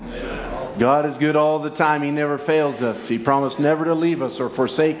God is good all the time. He never fails us. He promised never to leave us or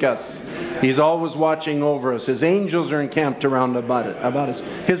forsake us. He's always watching over us. His angels are encamped around about us.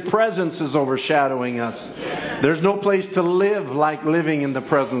 His presence is overshadowing us. There's no place to live like living in the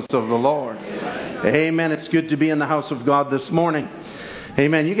presence of the Lord. Amen. It's good to be in the house of God this morning.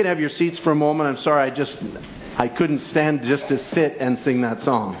 Amen. You can have your seats for a moment. I'm sorry, I couldn't stand just to sit and sing that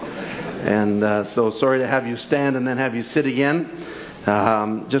song. And so sorry to have you stand and then have you sit again.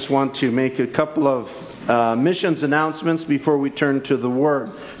 Just want to make a couple of missions announcements before we turn to the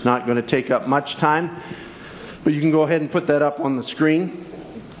Word. Not going to take up much time, but you can go ahead and put that up on the screen.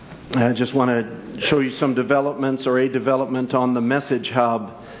 I just want to show you some developments or a development on the Message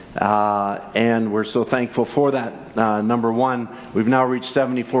Hub. And we're so thankful for that. Number one, we've now reached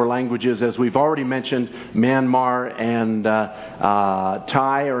 74 languages. As we've already mentioned, Myanmar and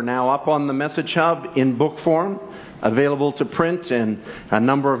Thai are now up on the Message Hub in book form, available to print, and a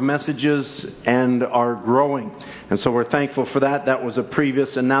number of messages and are growing. And so we're thankful for that. That was a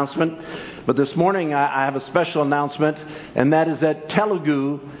previous announcement. But this morning I have a special announcement, and that is that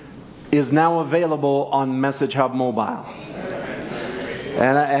Telugu is now available on Message Hub Mobile.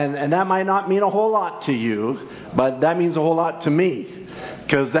 And that might not mean a whole lot to you, but that means a whole lot to me,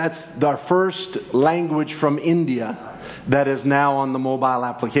 because that's our first language from India that is now on the mobile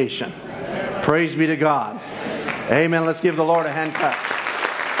application. Praise be to God. Amen. Let's give the Lord a hand clap.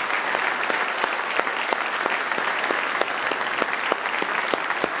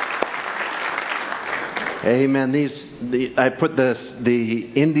 Amen. I put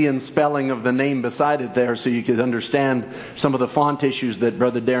the Indian spelling of the name beside it there so you could understand some of the font issues that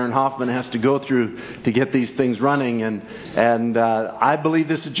Brother Darren Hoffman has to go through to get these things running. And I believe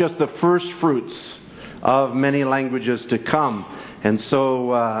this is just the first fruits of many languages to come. And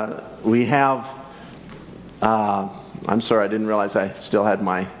so we have... I'm sorry, I didn't realize I still had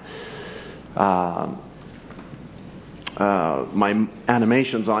my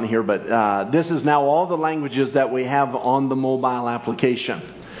animations on here, but this is now all the languages that we have on the mobile application.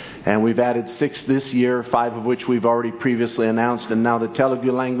 And we've added 6 this year, 5 of which we've already previously announced, and now the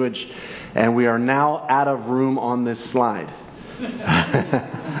Telugu language. And we are now out of room on this slide.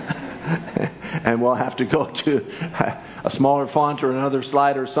 And we'll have to go to a smaller font or another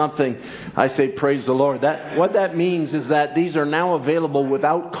slide or something. I say praise the Lord. What that means is that these are now available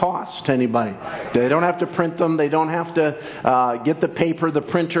without cost to anybody. They don't have to print them. They don't have to get the paper, the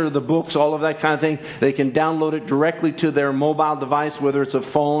printer, the books, all of that kind of thing. They can download it directly to their mobile device, whether it's a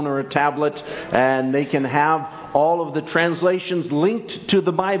phone or a tablet, and they can have all of the translations linked to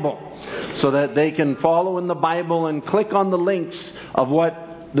the Bible so that they can follow in the Bible and click on the links of what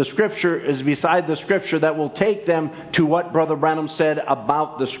the Scripture is beside the Scripture that will take them to what Brother Branham said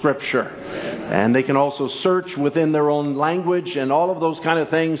about the Scripture. And they can also search within their own language and all of those kind of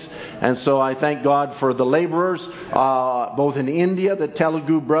things. And so I thank God for the laborers, both in India, the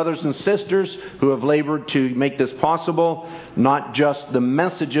Telugu brothers and sisters who have labored to make this possible. Not just the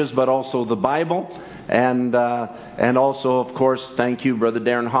messages, but also the Bible. And also, of course, thank you, Brother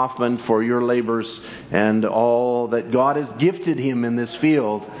Darren Hoffman, for your labors and all that God has gifted him in this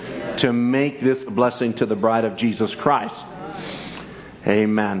field to make this a blessing to the bride of Jesus Christ.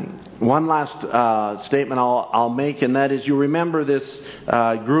 Amen. One last statement I'll make, and that is, you remember this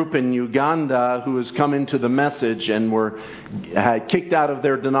group in Uganda who has come into the message and were kicked out of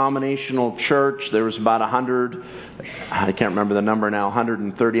their denominational church. There was about 100, I can't remember the number now,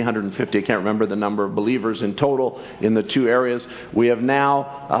 130, 150, I can't remember the number of believers in total in the 2 areas. We have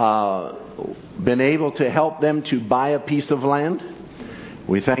now been able to help them to buy a piece of land.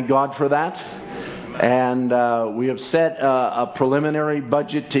 We thank God for that. And we have set a preliminary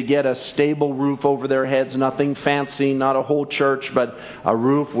budget to get a stable roof over their heads. Nothing fancy, not a whole church, but a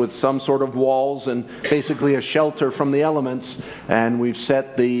roof with some sort of walls and basically a shelter from the elements. And we've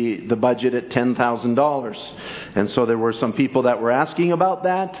set the budget at $10,000. And so there were some people that were asking about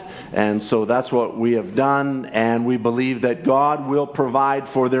that. And so that's what we have done. And we believe that God will provide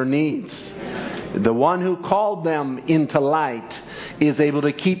for their needs. The one who called them into light is able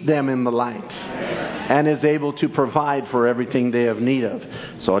to keep them in the light and is able to provide for everything they have need of.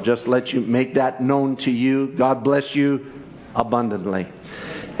 So I'll just let you make that known to you. God bless you abundantly.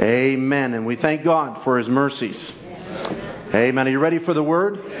 Amen. And we thank God for His mercies. Amen. Are you ready for the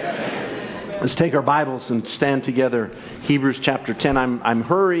Word? Let's take our Bibles and stand together. Hebrews chapter 10. I'm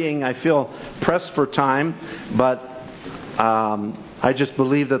hurrying. I feel pressed for time, but I just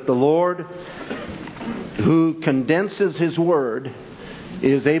believe that the Lord, who condenses His Word,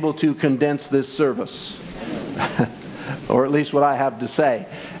 is able to condense this service. Or at least what I have to say.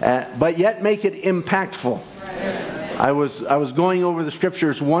 But yet make it impactful. I was going over the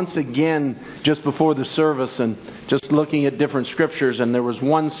Scriptures once again just before the service and just looking at different Scriptures, and there was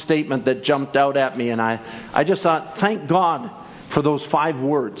one statement that jumped out at me, and I just thought, thank God for those 5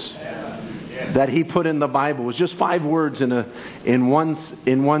 words that He put in the Bible. It was just 5 words in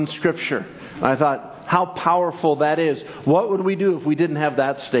one Scripture. And I thought, how powerful that is. What would we do if we didn't have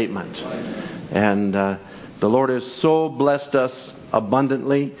that statement? And the Lord has so blessed us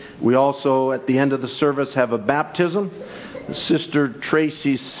abundantly. We also, at the end of the service, have a baptism. Sister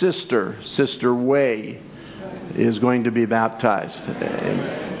Tracy's sister, Sister Way, is going to be baptized.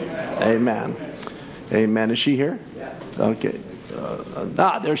 Amen. Amen. Is she here? Okay.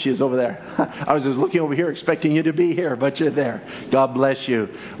 There she is over there. I was just looking over here expecting you to be here, but you're there. God bless you.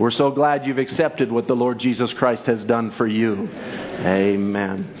 We're so glad you've accepted what the Lord Jesus Christ has done for you.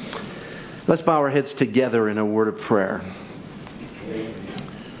 Amen. Let's bow our heads together in a word of prayer.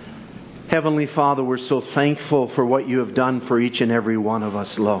 Heavenly Father, we're so thankful for what you have done for each and every one of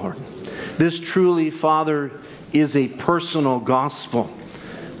us, Lord. This truly, Father, is a personal gospel.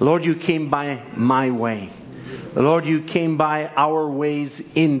 Lord, you came by my way. Lord, you came by our ways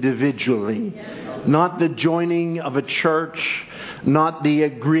individually. Not the joining of a church, not the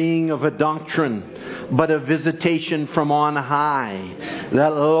agreeing of a doctrine, but a visitation from on high.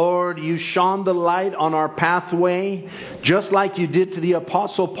 That, Lord, you shone the light on our pathway, just like you did to the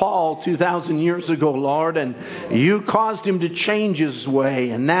Apostle Paul 2,000 years ago, Lord, and you caused him to change his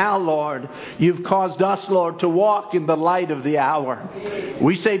way. And now, Lord, you've caused us, Lord, to walk in the light of the hour.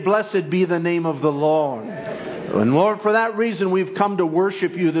 We say, blessed be the name of the Lord. And Lord, for that reason, we've come to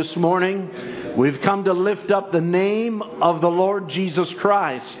worship you this morning. We've come to lift up the name of the Lord Jesus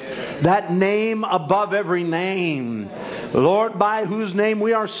Christ. That name above every name. Lord, by whose name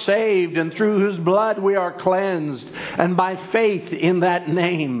we are saved and through whose blood we are cleansed. And by faith in that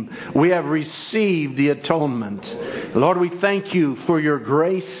name, we have received the atonement. Lord, we thank you for your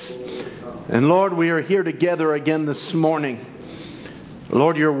grace. And Lord, we are here together again this morning.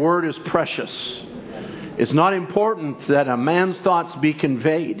 Lord, your word is precious. It's not important that a man's thoughts be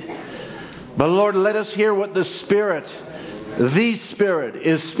conveyed. But Lord, let us hear what the Spirit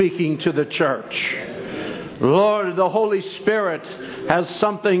is speaking to the church. Lord, the Holy Spirit has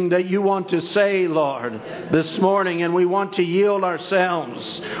something that you want to say, Lord, this morning, and we want to yield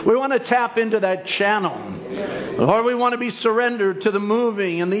ourselves. We want to tap into that channel. Lord, we want to be surrendered to the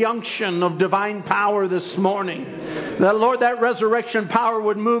moving and the unction of divine power this morning. That, Lord, that resurrection power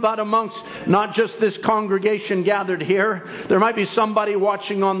would move out amongst not just this congregation gathered here. There might be somebody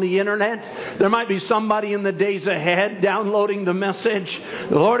watching on the internet. There might be somebody in the days ahead downloading the message.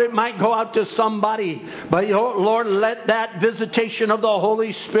 Lord, it might go out to somebody. But Lord, let that visitation of the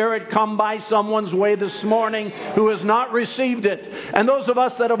Holy Spirit come by someone's way this morning who has not received it. And those of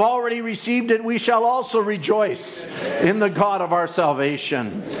us that have already received it, we shall also rejoice in the God of our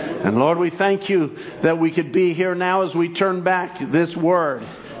salvation. And Lord, we thank you that we could be here now as we turn back this word.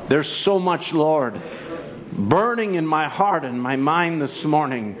 There's so much, Lord, burning in my heart and my mind this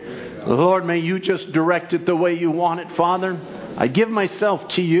morning. Lord, may you just direct it the way you want it, Father. I give myself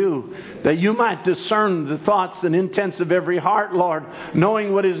to you that you might discern the thoughts and intents of every heart, Lord,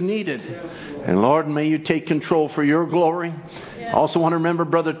 knowing what is needed. And Lord, may you take control for your glory. I also want to remember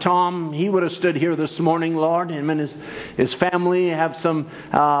Brother Tom. He would have stood here this morning, Lord. Him and his family have some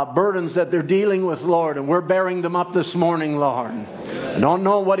burdens that they're dealing with, Lord. And we're bearing them up this morning, Lord. I don't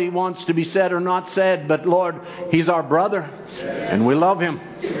know what he wants to be said or not said, but Lord, he's our brother. And we love him.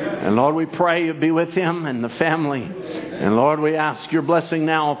 And Lord, we pray you be with him and the family. And Lord, we ask your blessing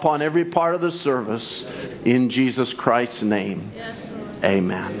now upon every part of the service. In Jesus Christ's name.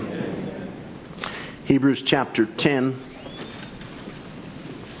 Amen. Hebrews chapter 10.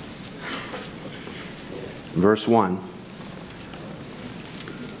 Verse 1.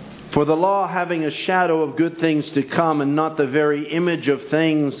 For the law, having a shadow of good things to come and not the very image of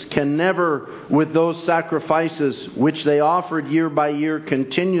things, can never, with those sacrifices which they offered year by year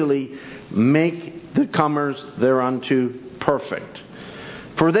continually, make the comers thereunto perfect.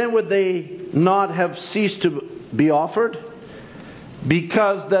 For then would they not have ceased to be offered?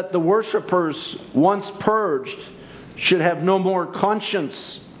 Because that the worshippers, once purged, should have no more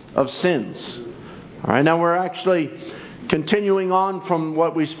conscience of sins. All right, now we're actually continuing on from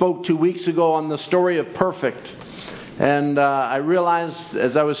what we spoke 2 weeks ago on the story of perfect. And I realized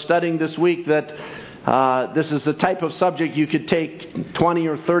as I was studying this week that this is the type of subject you could take 20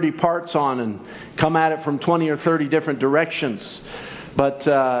 or 30 parts on and come at it from 20 or 30 different directions. But,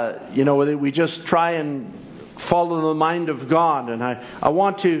 we just try and follow the mind of God. And I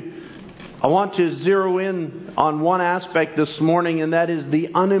want to zero in on one aspect this morning, and that is the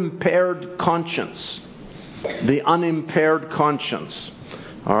unimpaired conscience. the unimpaired conscience.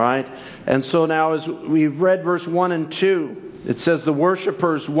 All right? And so now as we've read verse 1 and 2, it says the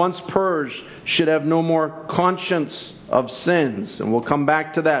worshipers, once purged, should have no more conscience of sins. And we'll come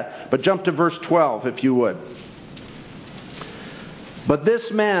back to that. But jump to verse 12, if you would. But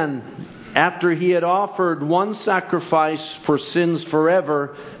this man, after he had offered one sacrifice for sins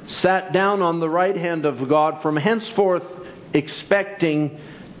forever, sat down on the right hand of God, from henceforth expecting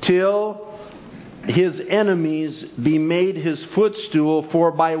till his enemies be made his footstool.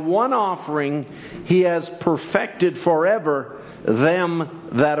 For by one offering he has perfected forever them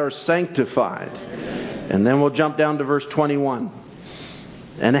that are sanctified. And then we'll jump down to verse 21.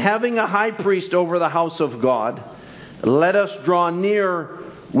 And having a high priest over the house of God, let us draw near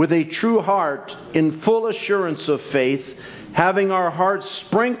with a true heart in full assurance of faith, having our hearts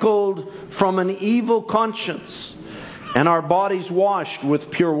sprinkled from an evil conscience and our bodies washed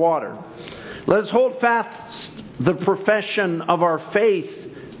with pure water. Let us hold fast the profession of our faith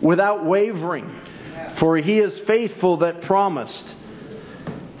without wavering, for He is faithful that promised.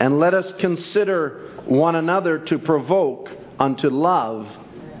 And let us consider one another to provoke unto love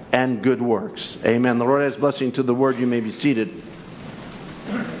and good works. Amen. The Lord has blessing to the word. You may be seated.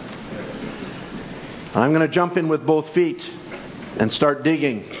 I'm going to jump in with both feet and start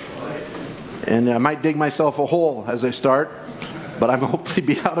digging. And I might dig myself a hole as I start, but I'm hopefully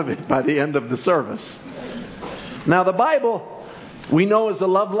be out of it by the end of the service. Now the Bible, we know, is a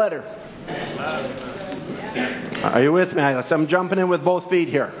love letter. Are you with me? I'm jumping in with both feet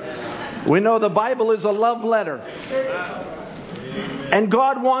here. We know the Bible is a love letter. And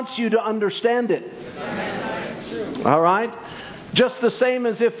God wants you to understand it. All right? Just the same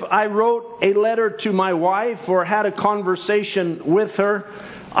as if I wrote a letter to my wife or had a conversation with her,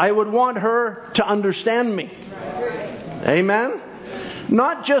 I would want her to understand me. Amen?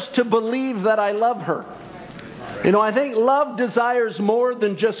 Not just to believe that I love her. You know, I think love desires more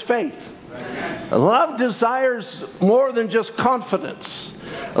than just faith. Love desires more than just confidence.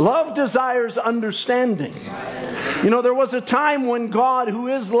 Love desires understanding. You know, there was a time when God, who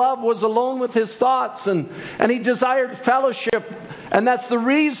is love, was alone with His thoughts, and He desired fellowship. And that's the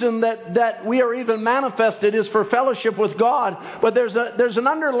reason that we are even manifested, is for fellowship with God. But there's an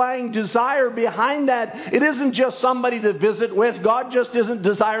underlying desire behind that. It isn't just somebody to visit with. God just isn't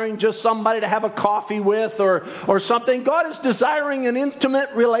desiring just somebody to have a coffee with or something. God is desiring an intimate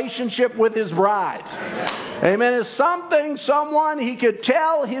relationship with His bride. Amen. It's someone He could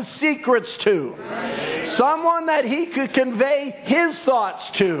tell His secrets to. Someone that He could convey His thoughts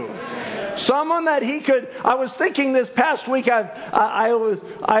to. Someone that He could... I was thinking this past week, I've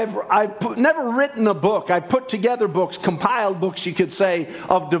never written a book. I put together books, compiled books, you could say,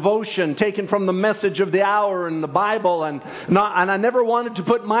 of devotion, taken from the Message of the Hour and the Bible, and I never wanted to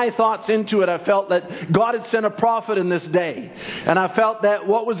put my thoughts into it. I felt that God had sent a prophet in this day, and I felt that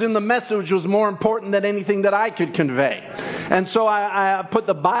what was in the message was more important than anything that I could convey. And so I put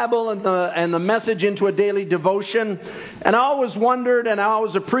the Bible and the message into a daily devotion, and I always wondered, and I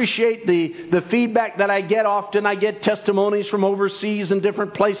always appreciate the feedback that I get. Often I get testimonies from overseas and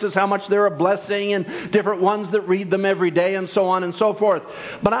different places, how much they're a blessing, and different ones that read them every day, and so on and so forth.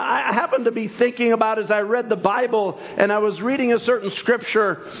 But I happened to be thinking about, as I read the Bible, and I was reading a certain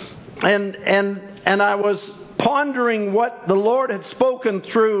scripture, and I was pondering what the Lord had spoken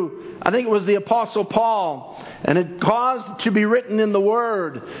through, I think it was the Apostle Paul, and it caused to be written in the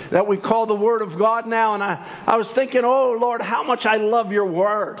Word that we call the Word of God now. And I was thinking, oh Lord, how much I love your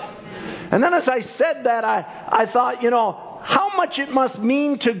Word. And then as I said that, I thought, you know, how much it must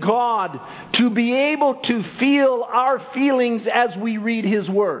mean to God to be able to feel our feelings as we read His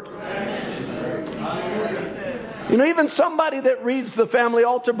Word. You know, even somebody that reads the family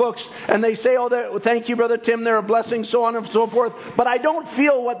altar books and they say, oh, thank you, Brother Tim, they're a blessing, so on and so forth. But I don't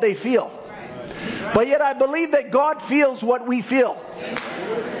feel what they feel. But yet I believe that God feels what we feel.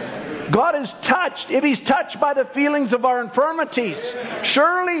 God is touched. If He's touched by the feelings of our infirmities,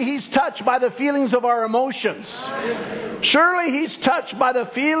 surely He's touched by the feelings of our emotions. Surely He's touched by the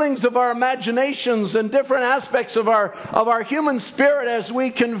feelings of our imaginations and different aspects of our human spirit as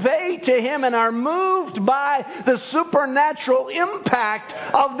we convey to Him and are moved by the supernatural impact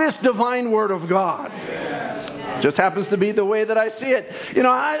of this divine Word of God. Just happens to be the way that I see it. You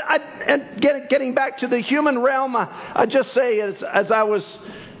know, getting back to the human realm, I just say as I was...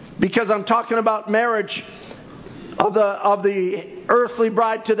 Because I'm talking about marriage of the earthly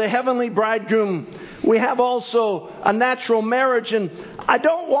bride to the heavenly bridegroom. We have also a natural marriage, and I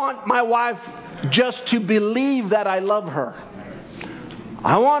don't want my wife just to believe that I love her.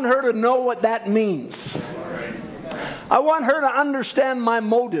 I want her to know what that means. I want her to understand my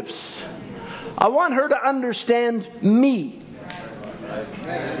motives. I want her to understand me.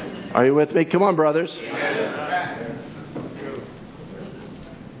 Are you with me? Come on, brothers.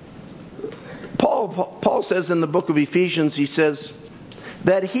 Paul says in the book of Ephesians, he says,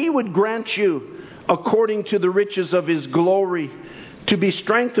 that He would grant you, according to the riches of His glory, to be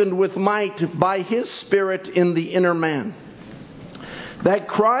strengthened with might by His Spirit in the inner man, that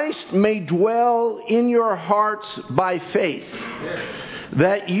Christ may dwell in your hearts by faith,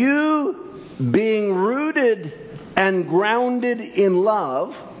 that you, being rooted and grounded in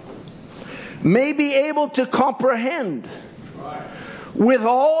love, may be able to comprehend with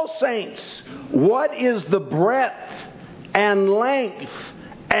all saints what is the breadth and length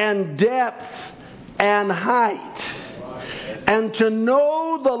and depth and height, and to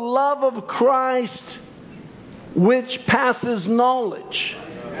know the love of Christ which passes knowledge.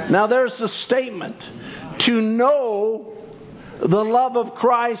 Now there's a statement. To know the love of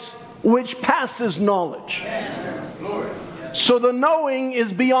Christ which passes knowledge. So the knowing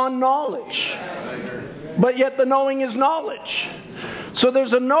is beyond knowledge. But yet the knowing is knowledge. So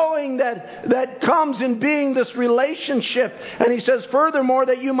there's a knowing that comes in being this relationship. And he says, furthermore,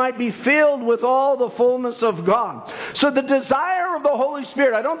 that you might be filled with all the fullness of God. So the desire of the Holy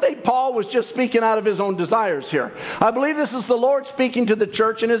Spirit, I don't think Paul was just speaking out of his own desires here. I believe this is the Lord speaking to the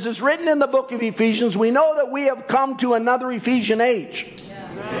church. And as is written in the book of Ephesians, we know that we have come to another Ephesian age.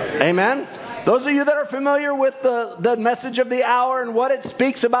 Amen? Those of you that are familiar with the message of the hour and what it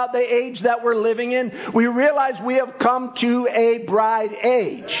speaks about the age that we're living in, we realize we have come to a bride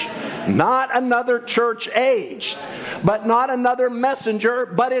age. Not another church age, but not another messenger,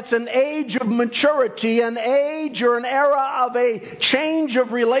 but it's an age of maturity, an age or an era of a change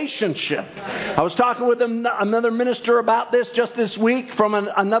of relationship. I was talking with another minister about this just this week from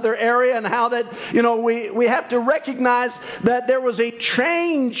another area, and how that, we have to recognize that there was a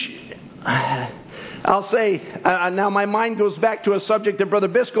change. I'll say, now my mind goes back to a subject that Brother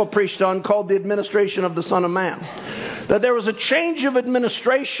Biscoe preached on called the administration of the Son of Man. That there was a change of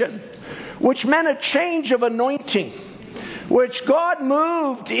administration, which meant a change of anointing, which God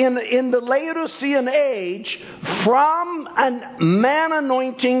moved in the Laodicean age from a man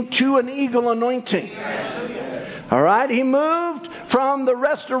anointing to an eagle anointing. All right? He moved from the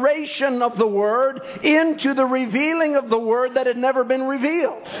restoration of the Word into the revealing of the Word that had never been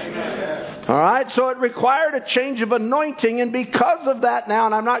revealed. Amen. All right? So it required a change of anointing, and because of that now,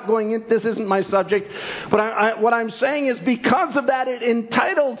 and I'm not going in, this isn't my subject, but what I'm saying is because of that, it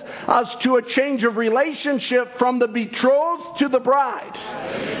entitled us to a change of relationship from the betrothed to the bride.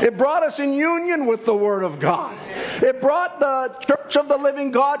 It brought us in union with the Word of God. It brought the church of the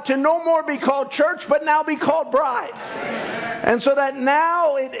living God to no more be called church, but now be called bride. And so that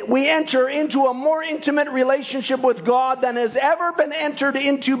now we enter into a more intimate relationship with God than has ever been entered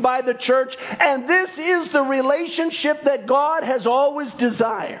into by the church. And this is the relationship that God has always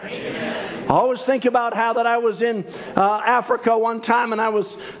desired. I always think about how that I was in Africa one time, and I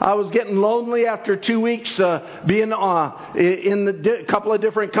was getting lonely after 2 weeks being in a couple of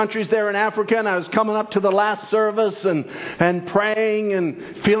different countries there in Africa, and I was coming up to the last service and praying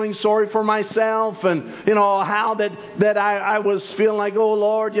and feeling sorry for myself, and how that I was feeling like, oh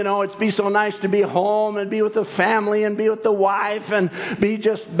Lord, it'd be so nice to be home and be with the family and be with the wife and be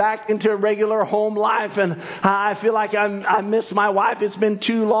just back into a regular home life. And I feel like I miss my wife. It's been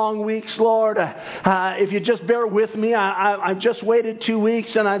 2 long weeks, Lord. If you just bear with me, I've just waited 2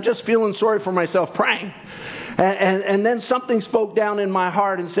 weeks and I'm just feeling sorry for myself, praying. And then something spoke down in my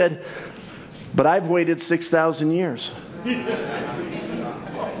heart and said, but I've waited 6,000 years.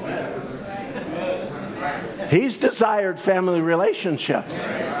 He's desired family relationship.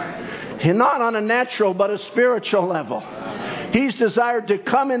 Not on a natural, but a spiritual level. He's desired to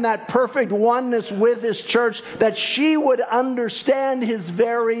come in that perfect oneness with His church, that she would understand His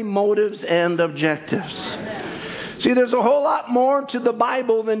very motives and objectives. See, there's a whole lot more to the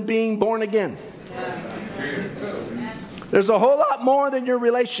Bible than being born again. There's a whole lot more than your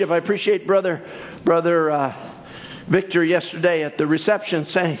relationship. I appreciate Brother Victor yesterday at the reception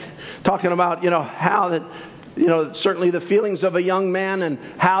talking about, how that, certainly the feelings of a young man and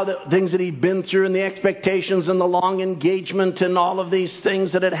how the things that he'd been through and the expectations and the long engagement and all of these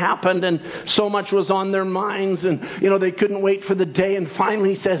things that had happened, and so much was on their minds, and, they couldn't wait for the day. And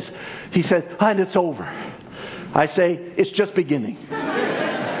finally he said, and it's over. I say, it's just beginning.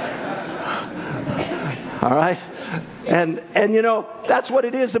 All right? And that's what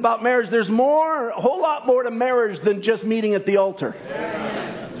it is about marriage. There's a whole lot more to marriage than just meeting at the altar.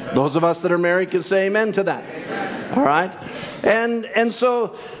 Those of us that are married can say amen to that. All right? And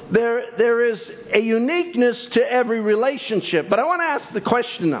so there is a uniqueness to every relationship. But I want to ask the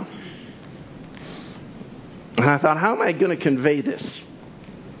question now. And I thought, how am I going to convey this?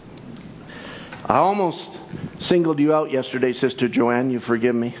 I almost singled you out yesterday, Sister Joanne. You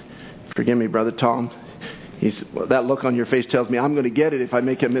forgive me. Forgive me, Brother Tom. That look on your face tells me I'm going to get it if I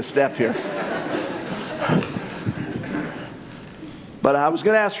make a misstep here. But I was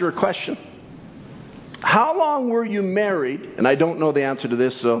going to ask you a question. How long were you married? And I don't know the answer to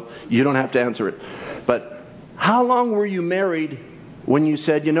this, so you don't have to answer it. But how long were you married when you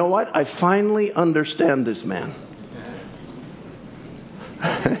said, you know what? I finally understand this man.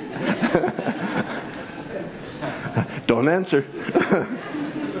 Don't answer.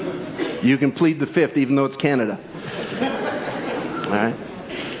 You can plead the fifth, even though it's Canada. All right.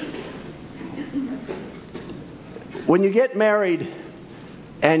 When you get married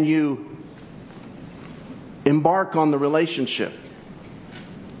and you embark on the relationship,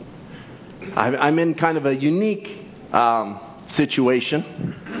 I'm in kind of a unique situation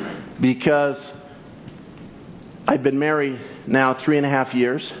because I've been married now 3.5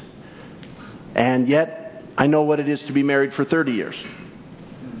 years, and yet I know what it is to be married for 30 years.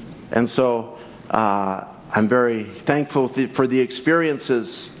 And so I'm very thankful for the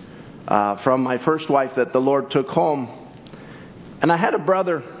experiences from my first wife that the Lord took home. And I had a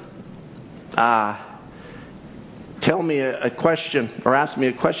brother tell me a question, or ask me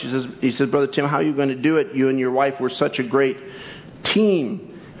a question. He says, Brother Tim, how are you going to do it? You and your wife were such a great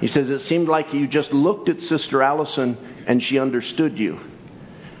team. He says, it seemed like you just looked at Sister Allison and she understood you.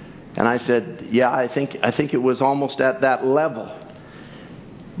 And I said, yeah, I think it was almost at that level.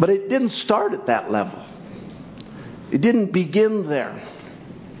 But it didn't start at that level. It didn't begin there.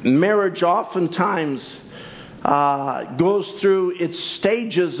 Marriage oftentimes goes through its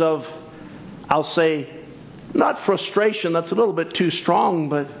stages of, I'll say, not frustration, that's a little bit too strong,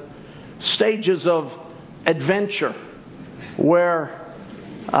 but stages of adventure where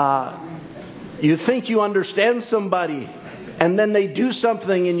you think you understand somebody and then they do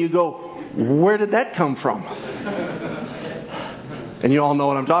something and you go, where did that come from? And you all know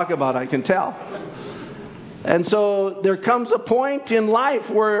what I'm talking about, I can tell. And so there comes a point in life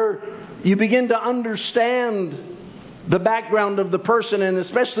where you begin to understand the background of the person, and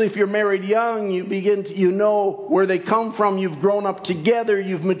especially if you're married young, you know where they come from. You've grown up together,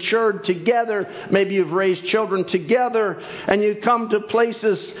 you've matured together, maybe you've raised children together, and you come to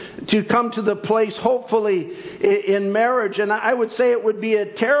the place, hopefully, in marriage. And I would say it would be a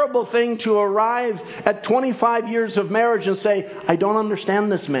terrible thing to arrive at 25 years of marriage and say, I don't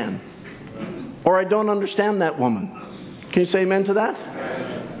understand this man, or I don't understand that woman. Can you say amen to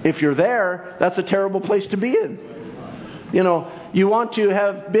that? If you're there, that's a terrible place to be in. You know, you want to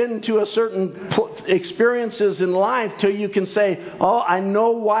have been to a certain experiences in life till you can say, oh, I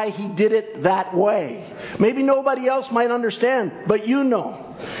know why he did it that way. Maybe nobody else might understand, but you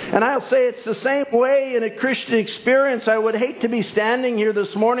know. And I'll say it's the same way in a Christian experience. I would hate to be standing here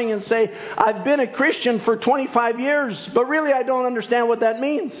this morning and say, I've been a Christian for 25 years, but really I don't understand what that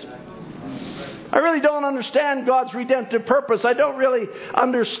means. I really don't understand God's redemptive purpose. I don't really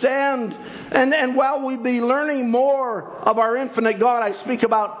understand. And while we be learning more of our infinite God, I speak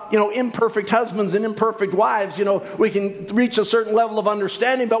about, imperfect husbands and imperfect wives. We can reach a certain level of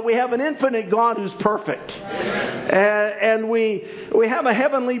understanding, but we have an infinite God who's perfect. And we have a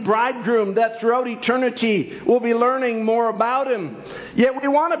heavenly bridegroom that throughout eternity we'll be learning more about him. Yet we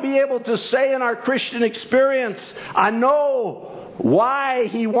want to be able to say in our Christian experience, I know why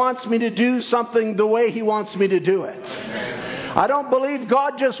he wants me to do something the way he wants me to do it. I don't believe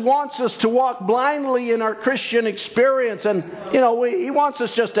God just wants us to walk blindly in our Christian experience. And, he wants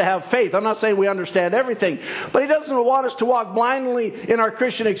us just to have faith. I'm not saying we understand everything. But he doesn't want us to walk blindly in our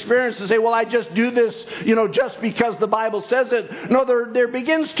Christian experience and say, well, I just do this, just because the Bible says it. No, there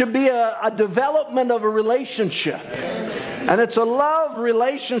begins to be a development of a relationship. And it's a love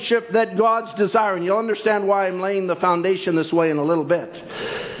relationship that God's desiring. You'll understand why I'm laying the foundation this way in a little bit.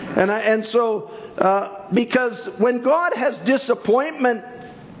 And so because when God has disappointment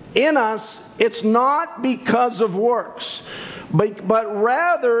in us, it's not because of works, but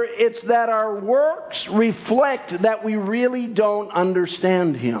rather it's that our works reflect that we really don't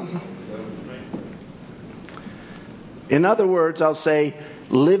understand Him. In other words, I'll say,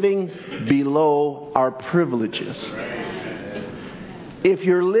 living below our privileges. If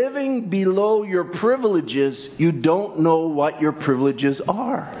you're living below your privileges, you don't know what your privileges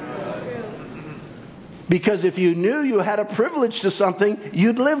are. Because if you knew you had a privilege to something,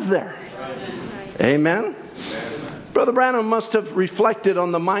 you'd live there. Amen? Brother Branham must have reflected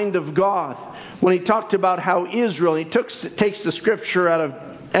on the mind of God when he talked about how Israel, he takes the scripture out of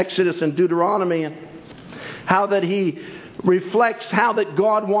Exodus and Deuteronomy, and how that he reflects how that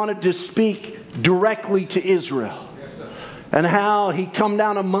God wanted to speak directly to Israel. And how He come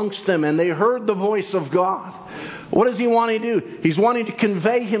down amongst them and they heard the voice of God. What does He want to do? He's wanting to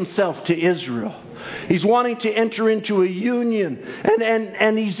convey Himself to Israel. He's wanting to enter into a union.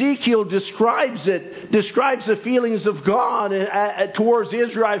 And Ezekiel describes the feelings of God towards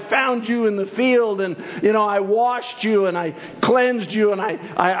Israel. I found you in the field, and I washed you, and I cleansed you, and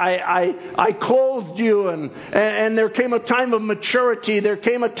I clothed you, and there came a time of maturity. There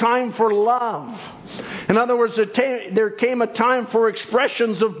came a time for love. In other words, there came a time for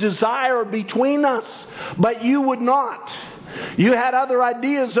expressions of desire between us, but you would not. You had other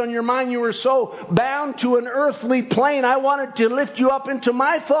ideas on your mind. You were so bound to an earthly plane. I wanted to lift you up into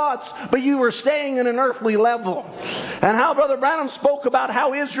my thoughts, but you were staying in an earthly level. And how Brother Branham spoke about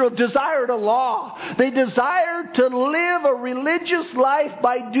how Israel desired a law. They desired to live a religious life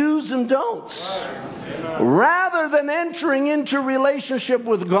by do's and don'ts, rather than entering into relationship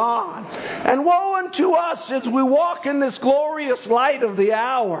with God. And woe unto us as we walk in this glorious light of the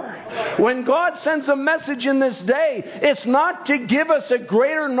hour. When God sends a message in this day, it's not to give us a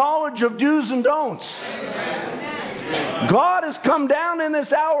greater knowledge of do's and don'ts. God has come down in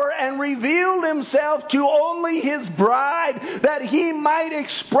this hour and revealed Himself to only His bride, that He might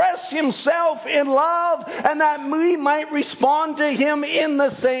express Himself in love and that we might respond to Him in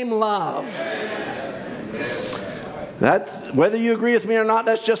the same love. That's, whether you agree with me or not,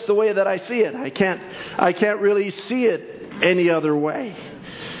 that's just the way that I see it. I can't really see it any other way.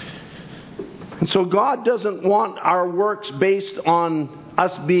 And so God doesn't want our works based on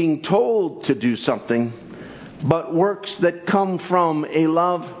us being told to do something, but works that come from a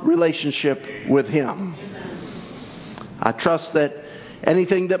love relationship with Him. I trust that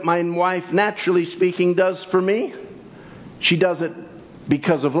anything that my wife, naturally speaking, does for me, she does it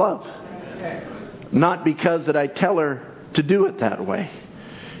because of love. Not because that I tell her to do it that way.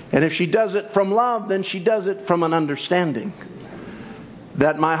 And if she does it from love, then she does it from an understanding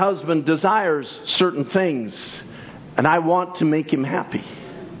that my husband desires certain things, and I want to make him happy.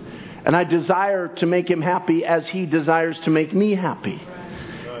 And I desire to make him happy as he desires to make me happy.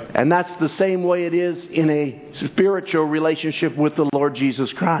 And that's the same way it is in a spiritual relationship with the Lord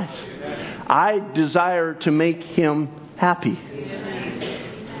Jesus Christ. I desire to make Him happy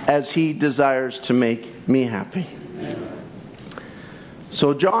as He desires to make me happy.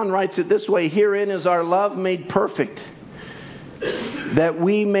 So John writes it this way: herein is our love made perfect, that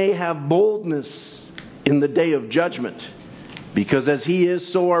we may have boldness in the day of judgment. Because as He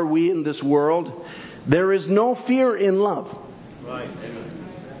is, so are we in this world. There is no fear in love. Right.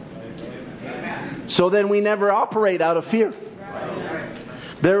 So then we never operate out of fear.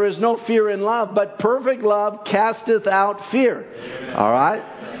 There is no fear in love, but perfect love casteth out fear. All right?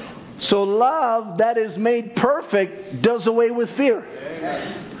 So love that is made perfect does away with fear.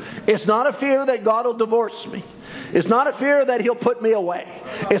 It's not a fear that God will divorce me. It's not a fear that He'll put me away.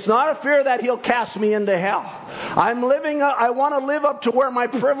 It's not a fear that He'll cast me into hell. I want to live up to where my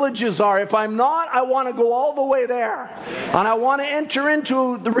privileges are. If I'm not, I want to go all the way there. And I want to enter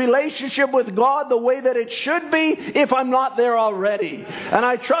into the relationship with God the way that it should be if I'm not there already. And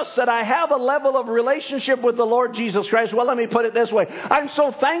I trust that I have a level of relationship with the Lord Jesus Christ. Well, let me put it this way. I'm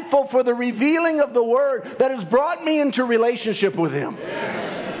so thankful for the revealing of the Word that has brought me into relationship with Him.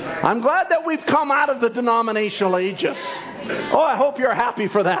 I'm glad that we've come out of the denominational ages. Oh, I hope you're happy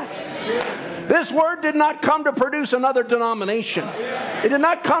for that. This Word did not come to produce another denomination. It did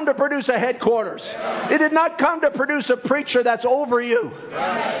not come to produce a headquarters. It did not come to produce a preacher that's over you.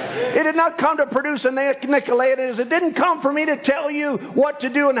 It did not come to produce a Nicolaitans. It didn't come for me to tell you what to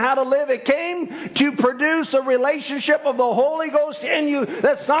do and how to live. It came to produce a relationship of the Holy Ghost in you,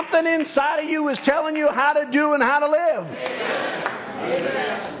 that something inside of you is telling you how to do and how to live.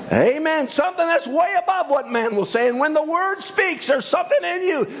 Amen. Something that's way above what man will say. And when the Word speaks, there's something in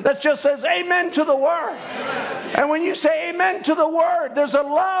you that just says amen to the Word. And when you say amen to the Word, there's a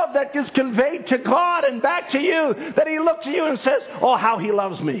love that is conveyed to God and back to you, that He looks at you and says, oh, how He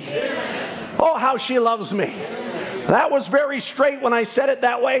loves me. Oh, how she loves me. That was very straight when I said it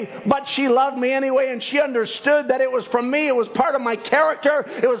that way, but she loved me anyway, and she understood that it was from me. It was part of my character.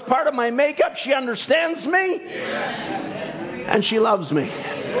 It was part of my makeup. She understands me. And she loves me.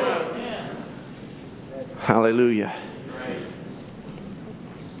 Hallelujah.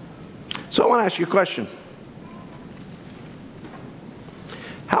 So I want to ask you a question.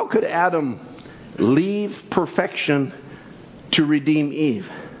 How could Adam leave perfection to redeem Eve?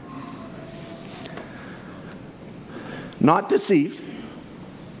 Not deceived,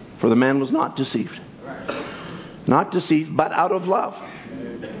 for the man was not deceived. Not deceived, but out of love.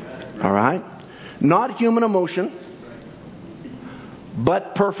 All right? Not human emotion,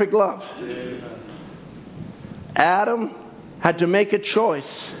 but perfect love. Adam had to make a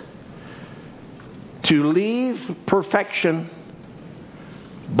choice to leave perfection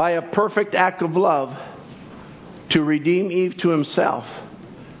by a perfect act of love to redeem Eve to himself,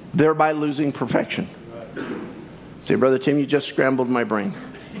 thereby losing perfection. Say, Brother Tim, you just scrambled my brain.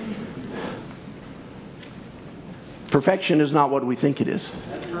 Perfection is not what we think it is.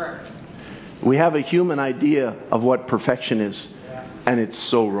 That's correct. We have a human idea of what perfection is, and it's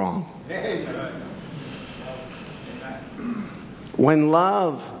so wrong. When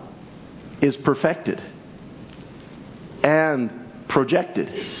love is perfected and projected,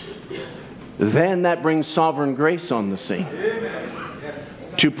 then that brings sovereign grace on the scene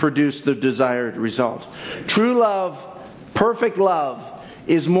to produce the desired result. True love, perfect love,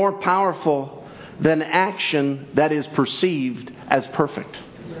 is more powerful than action that is perceived as perfect.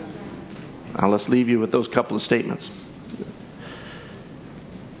 Now let's leave you with those couple of statements.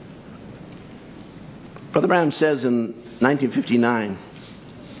 Brother Branham says in 1959,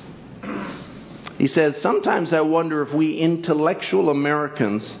 he says, sometimes I wonder if we intellectual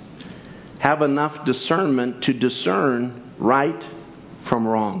Americans have enough discernment to discern right from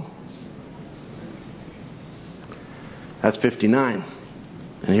wrong. That's 59.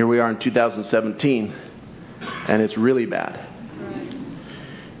 And here we are in 2017, and it's really bad.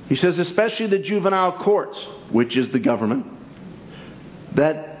 He says, especially the juvenile courts, which is the government,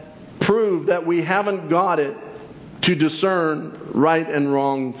 that prove that we haven't got it to discern right and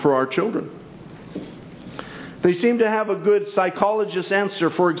wrong for our children. They seem to have a good psychologist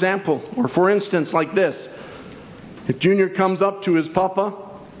answer, for example, or for instance, like this. If Junior comes up to his papa,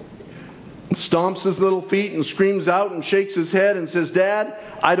 stomps his little feet and screams out and shakes his head and says, Dad,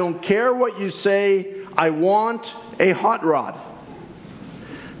 I don't care what you say, I want a hot rod.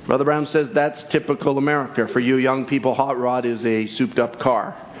 Brother Branham says that's typical America. For you young people, hot rod is a souped up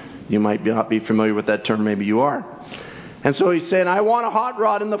car. You might not be familiar with that term, maybe you are. And so he's saying, I want a hot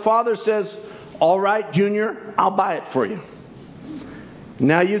rod. And the father says, all right, Junior, I'll buy it for you.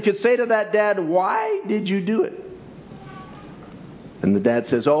 Now you could say to that dad, why did you do it? And the dad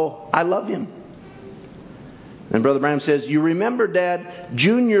says, oh, I love him. And Brother Branham says, you remember, Dad,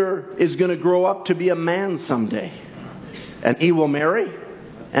 Junior is going to grow up to be a man someday. And he will marry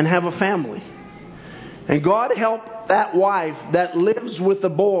and have a family. And God help that wife that lives with a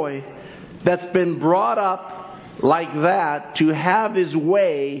boy that's been brought up like that to have his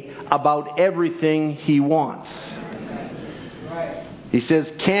way about everything he wants. He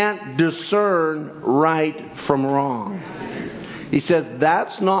says, can't discern right from wrong. He says,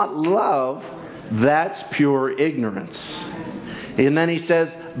 that's not love, that's pure ignorance. And then he says,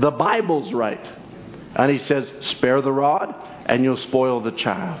 the Bible's right. And he says, spare the rod and you'll spoil the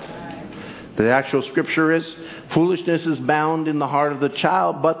child. The actual scripture is, foolishness is bound in the heart of the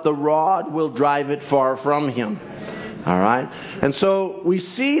child, but the rod will drive it far from him. All right? And so we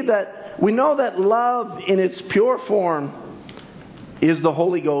know that love in its pure form is the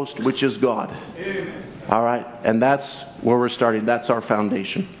Holy Ghost, which is God. Amen. All right? And that's where we're starting. That's our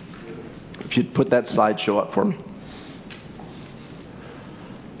foundation. If you'd put that slideshow up for me.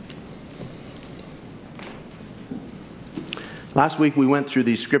 Last week we went through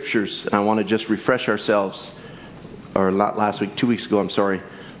these scriptures, and I want to just refresh ourselves. Or not last week, 2 weeks ago, I'm sorry.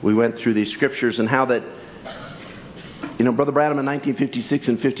 We went through these scriptures and how that, Brother Branham in 1956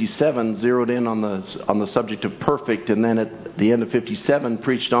 and 57 zeroed in on the subject of perfect, and then at the end of 57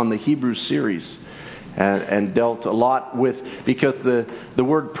 preached on the Hebrew series. And dealt a lot with, because the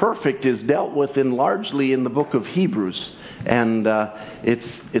word perfect is dealt with largely in the book of Hebrews. And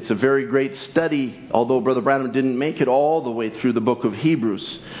it's a very great study, although Brother Branham didn't make it all the way through the book of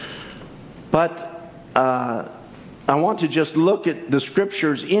Hebrews. But I want to just look at the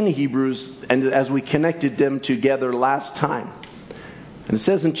scriptures in Hebrews, and as we connected them together last time. And it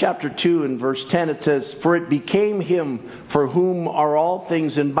says in chapter 2 and verse 10, it says, for it became him for whom are all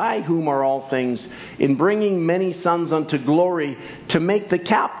things and by whom are all things, in bringing many sons unto glory, to make the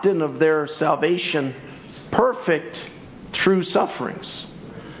captain of their salvation perfect through sufferings.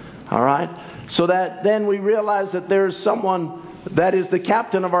 All right? So that then we realize that there is someone that is the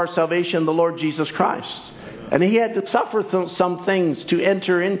captain of our salvation, the Lord Jesus Christ. And he had to suffer some things to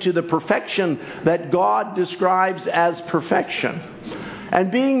enter into the perfection that God describes as perfection. And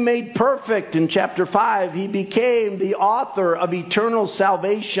being made perfect in chapter 5, he became the author of eternal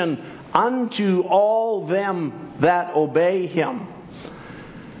salvation unto all them that obey him.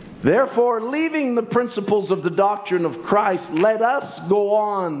 Therefore, leaving the principles of the doctrine of Christ, let us go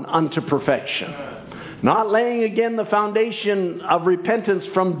on unto perfection. Not laying again the foundation of repentance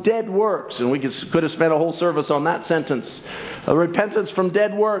from dead works. And we could have spent a whole service on that sentence. Repentance from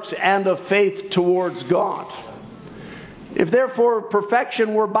dead works and of faith towards God. If therefore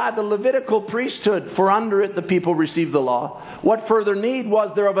perfection were by the Levitical priesthood, for under it the people received the law, what further need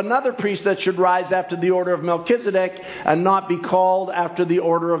was there of another priest that should rise after the order of Melchizedek and not be called after the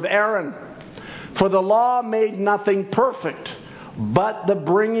order of Aaron? For the law made nothing perfect, but the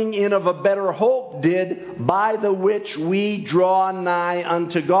bringing in of a better hope did, by the which we draw nigh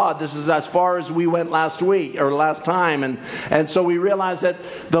unto God. This is as far as we went last time. And so we realized that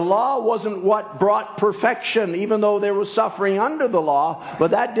the law wasn't what brought perfection, even though there was suffering under the law,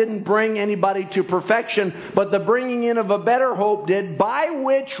 but that didn't bring anybody to perfection. But the bringing in of a better hope did, by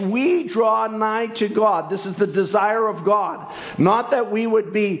which we draw nigh to God. This is the desire of God. Not that we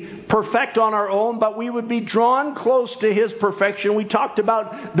would be perfect on our own, but we would be drawn close to His perfection. We talked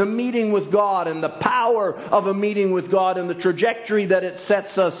about the meeting with God and the power of a meeting with God and the trajectory that it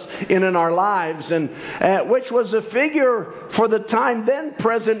sets us in our lives, and which was a figure for the time then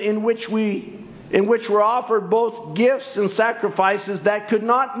present in which were offered both gifts and sacrifices that could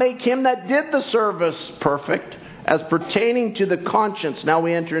not make him that did the service perfect as pertaining to the conscience. Now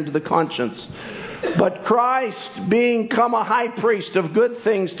we enter into the conscience. But Christ, being come a high priest of good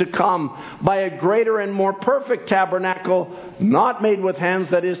things to come, by a greater and more perfect tabernacle, not made with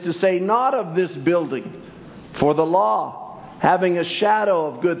hands, that is to say, not of this building. For the law, having a shadow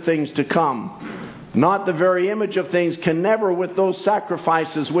of good things to come, not the very image of things, can never with those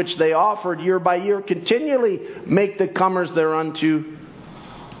sacrifices which they offered year by year continually make the comers thereunto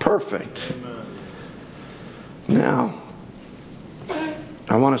perfect. Now,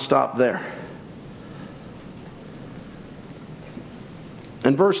 I want to stop there.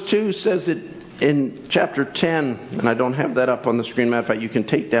 And verse 2 says it in chapter 10, and I don't have that up on the screen. Matter of fact, you can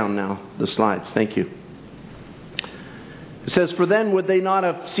take down now the slides. Thank you. It says, for then would they not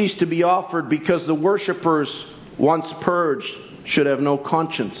have ceased to be offered, because the worshippers, once purged, should have no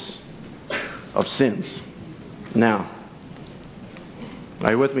conscience of sins. Now,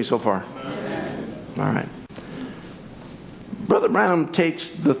 are you with me so far? All right. Brother Branham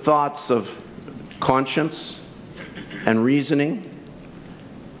takes the thoughts of conscience and reasoning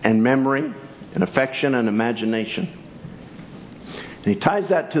and memory and affection and imagination, and he ties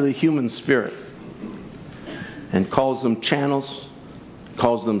that to the human spirit and calls them channels,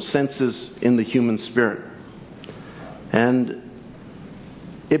 calls them senses in the human spirit. And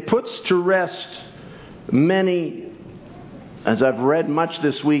it puts to rest many, as I've read much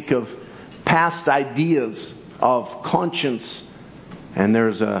this week, of past ideas of conscience, and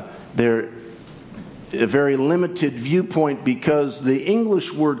there's a very limited viewpoint, because the English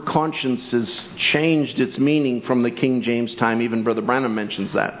word conscience has changed its meaning from the King James time. Even Brother Branham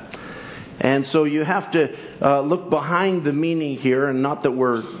mentions that. And so you have to look behind the meaning here, and not that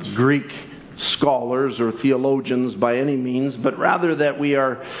we're Greek scholars or theologians by any means, but rather that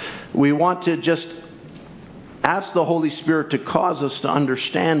we want to just ask the Holy Spirit to cause us to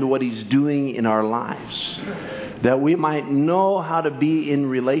understand what He's doing in our lives, that we might know how to be in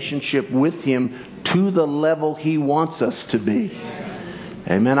relationship with Him to the level He wants us to be.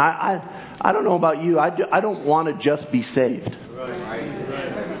 Amen. I don't know about you. I don't want to just be saved.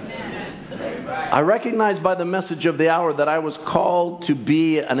 I recognize by the message of the hour that I was called to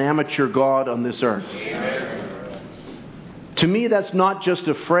be an amateur God on this earth. To me, that's not just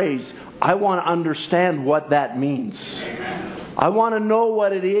a phrase. I want to understand what that means. I want to know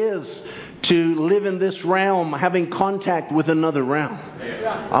what it is to live in this realm, having contact with another realm.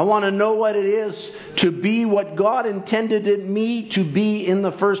 I want to know what it is to be what God intended me to be in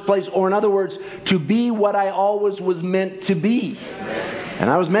the first place, or in other words, to be what I always was meant to be. And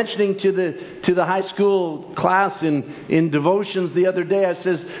I was mentioning to the high school class in devotions the other day, I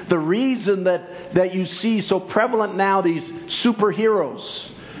says, the reason that you see so prevalent now these superheroes,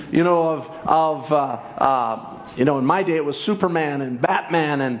 in my day it was Superman and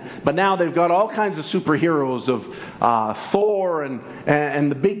Batman, but now they've got all kinds of superheroes of Thor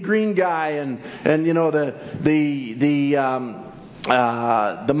and the big green guy and the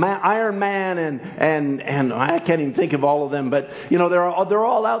Iron Man and I can't even think of all of them, but they're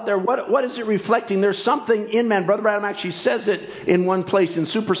all out there. What is it reflecting? There's something in man. Brother Branham actually says it in one place in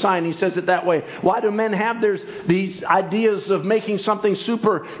Super Sign. He says it that way. Why do men have these ideas of making something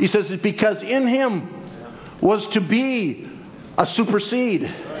super? He says it's because in him was to be a supersede.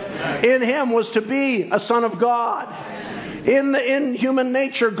 In him was to be a son of God. In human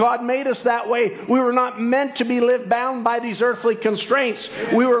nature, God made us that way. We were not meant to be bound by these earthly constraints.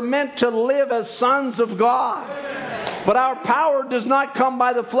 We were meant to live as sons of God. But our power does not come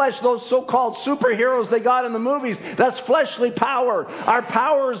by the flesh. Those so-called superheroes they got in the movies, that's fleshly power. Our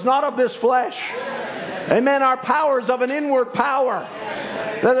power is not of this flesh. Amen. Our power is of an inward power.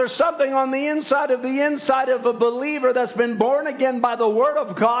 That there's something on the inside of a believer that's been born again by the Word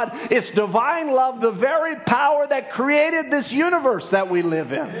of God. It's divine love, the very power that created this universe that we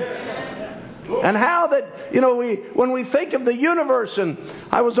live in. And how that, when we think of the universe, and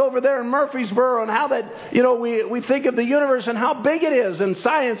I was over there in Murfreesboro, and how that, we think of the universe and how big it is, and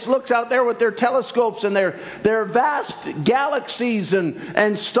science looks out there with their telescopes and their vast galaxies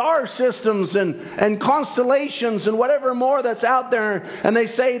and star systems and constellations and whatever more that's out there, and they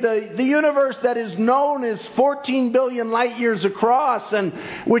say the universe that is known is 14 billion light years across, and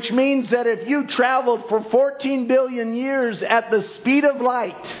which means that if you traveled for 14 billion years at the speed of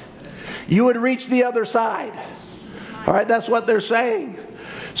light, you would reach the other side. All right, that's what they're saying.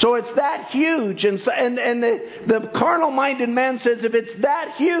 So it's that huge. And the carnal-minded man says, if it's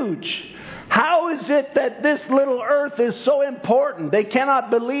that huge, how is it that this little earth is so important? They cannot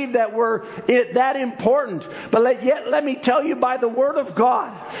believe that we're that important. But yet, let me tell you by the Word of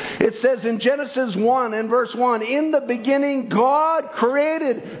God. It says in Genesis 1 and verse 1, in the beginning God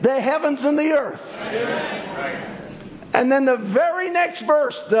created the heavens and the earth. Amen. And then the very next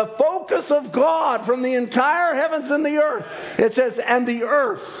verse, the focus of God from the entire heavens and the earth, it says, and the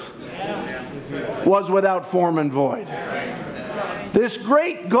earth was without form and void. This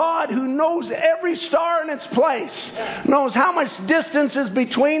great God who knows every star in its place, knows how much distance is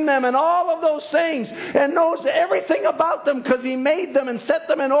between them and all of those things, and knows everything about them because He made them and set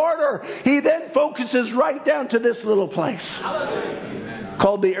them in order. He then focuses right down to this little place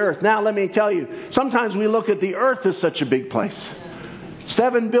called the earth. Now let me tell you, sometimes we look at the earth as such a big place.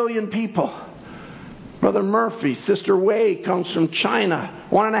 7 billion people. Brother Murphy, Sister Wei comes from China.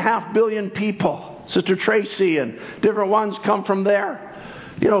 1.5 billion people. Sister Tracy and different ones come from there.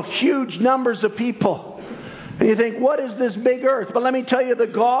 Huge numbers of people. And you think, what is this big earth? But let me tell you, the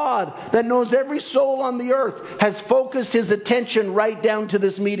God that knows every soul on the earth has focused His attention right down to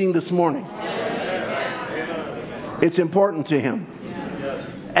this meeting this morning. It's important to Him.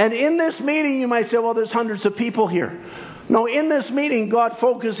 And in this meeting, you might say, well, there's hundreds of people here. No, in this meeting, God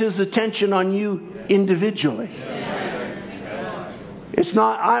focuses His attention on you individually. It's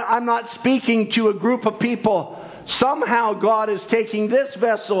not, I'm not speaking to a group of people. Somehow God is taking this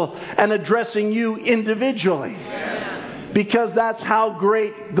vessel and addressing you individually. Because that's how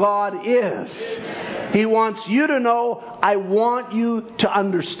great God is. He wants you to know, I want you to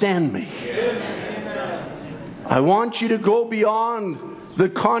understand me. I want you to go beyond the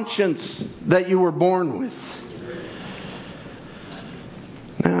conscience that you were born with.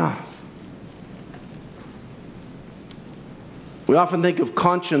 Now, we often think of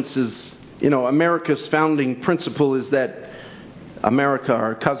conscience as, America's founding principle is that America,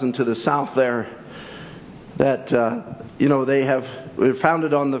 our cousin to the south there, that, they're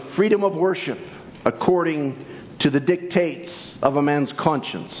founded on the freedom of worship according to the dictates of a man's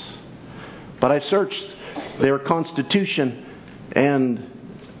conscience. But I searched their constitution, and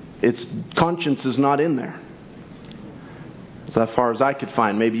its conscience is not in there. As far as I could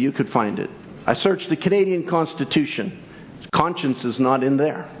find. Maybe you could find it. I searched the Canadian Constitution. Conscience is not in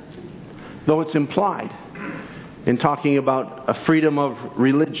there. Though it's implied in talking about a freedom of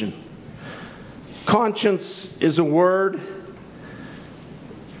religion. Conscience is a word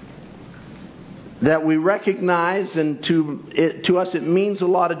that we recognize, and to us it means a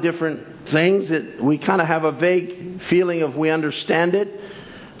lot of different things. We kind of have a vague feeling of we understand it.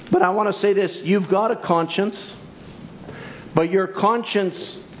 But I want to say this, you've got a conscience, but your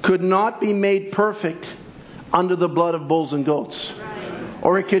conscience could not be made perfect under the blood of bulls and goats.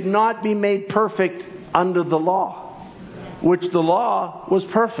 Or it could not be made perfect under the law, which the law was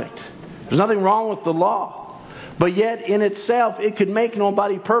perfect. There's nothing wrong with the law. But yet in itself, it could make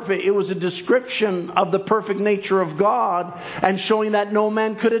nobody perfect. It was a description of the perfect nature of God and showing that no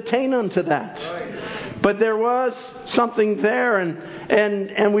man could attain unto that. But there was something there,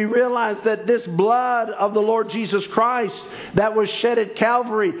 and we realize that this blood of the Lord Jesus Christ that was shed at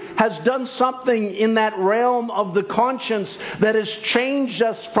Calvary has done something in that realm of the conscience that has changed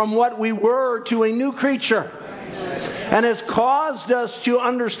us from what we were to a new creature. And has caused us to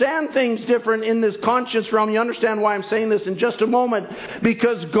understand things different in this conscience realm. You understand why I'm saying this in just a moment.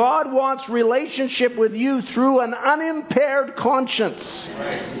 Because God wants relationship with you through an unimpaired conscience.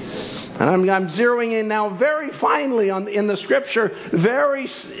 And I'm zeroing in now very finely in the Scripture,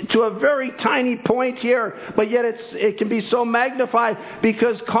 to a very tiny point here. But yet it can be so magnified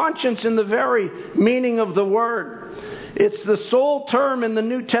because conscience in the very meaning of the word. It's the sole term in the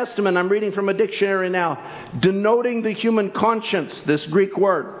New Testament, I'm reading from a dictionary now, denoting the human conscience, this Greek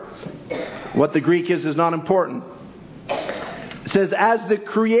word. What the Greek is not important. It says, as the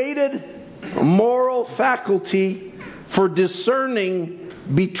created moral faculty for discerning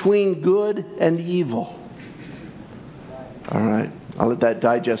between good and evil. All right, I'll let that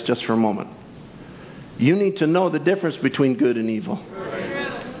digest just for a moment. You need to know the difference between good and evil.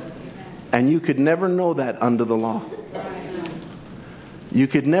 And you could never know that under the law. You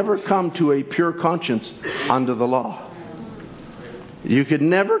could never come to a pure conscience under the law. You could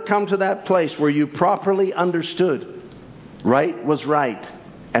never come to that place where you properly understood right was right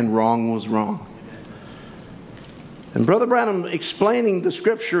and wrong was wrong. And Brother Branham, explaining the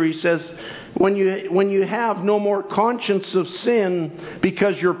Scripture, he says, when you have no more conscience of sin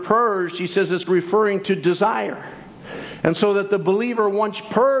because you're purged, he says it's referring to desire. And so that the believer, once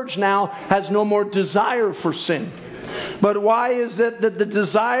purged now, has no more desire for sin. But why is it that the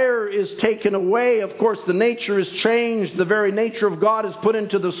desire is taken away? Of course, the nature is changed. The very nature of God is put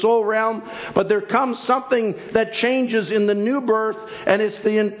into the soul realm. But there comes something that changes in the new birth. And it's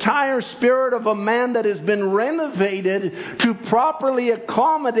the entire spirit of a man that has been renovated to properly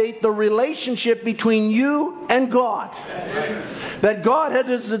accommodate the relationship between you and God. That God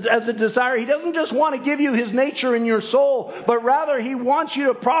has a desire. He doesn't just want to give you His nature in your soul, but rather He wants you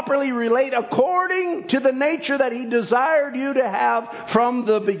to properly relate according to the nature that He desired you to have from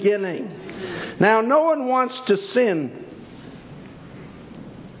the beginning. Now, no one wants to sin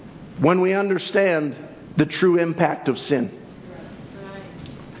when we understand the true impact of sin.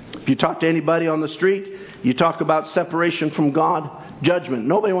 If you talk to anybody on the street, you talk about separation from God, judgment.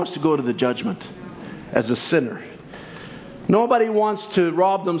 Nobody wants to go to the judgment as a sinner. Nobody wants to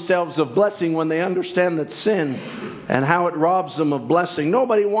rob themselves of blessing when they understand that sin and how it robs them of blessing.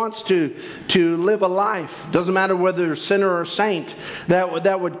 Nobody wants to live a life, doesn't matter whether they're sinner or saint,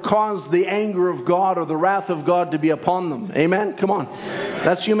 that would cause the anger of God or the wrath of God to be upon them. Amen? Come on.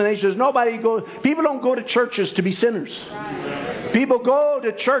 That's human nature. People don't go to churches to be sinners. People go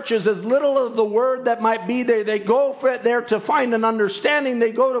to churches as little of the word that might be there. They go there to find an understanding.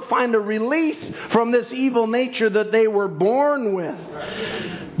 They go to find a release from this evil nature that they were born with.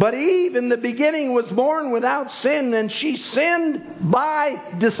 But Eve in the beginning was born without sin, and she sinned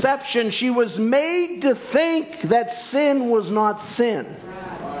by deception. She was made to think that sin was not sin.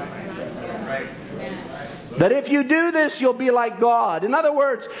 That if you do this, you'll be like God. In other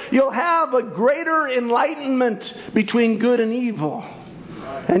words, you'll have a greater enlightenment between good and evil.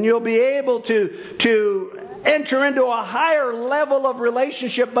 And you'll be able to enter into a higher level of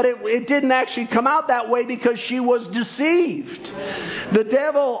relationship, but it didn't actually come out that way because she was deceived. The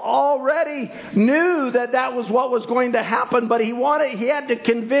devil already knew that was what was going to happen, but he had to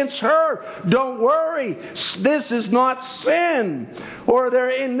convince her, don't worry, this is not sin. Or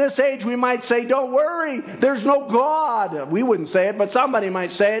in this age we might say, don't worry, there's no God. We wouldn't say it, but somebody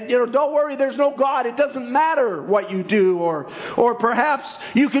might say it. Don't worry, there's no God. It doesn't matter what you do, or perhaps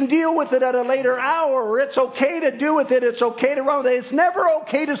you can deal with it at a later hour, or it's okay to do with it, it's okay to run with it. It's never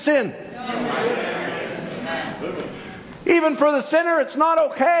okay to sin. Even for the sinner, it's not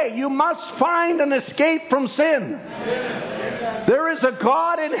okay. You must find an escape from sin. There is a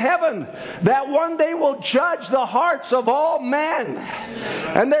God in heaven that one day will judge the hearts of all men.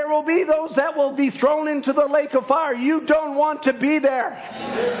 And there will be those that will be thrown into the lake of fire. You don't want to be there.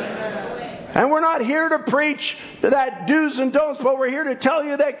 And we're not here to preach that do's and don'ts, but we're here to tell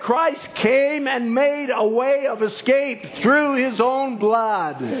you that Christ came and made a way of escape through His own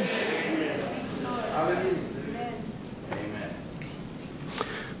blood. Hallelujah.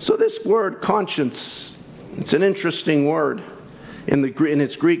 So this word conscience, it's an interesting word. In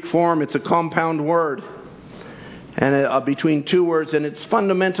its Greek form, it's a compound word. And between two words, and its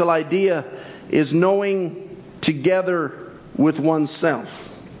fundamental idea is knowing together with oneself.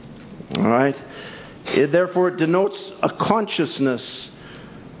 All right? Therefore, it denotes a consciousness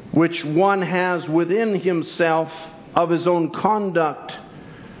which one has within himself of his own conduct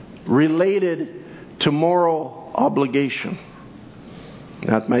related to moral obligation.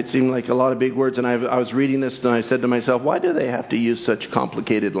 That might seem like a lot of big words, and I was reading this and I said to myself, why do they have to use such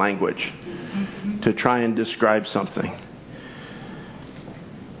complicated language to try and describe something?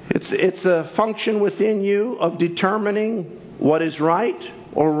 It's a function within you of determining what is right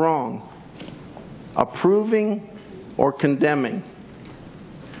or wrong, approving or condemning.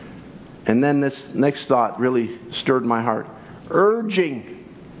 And then this next thought really stirred my heart. Urging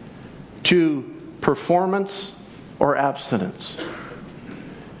to performance or abstinence.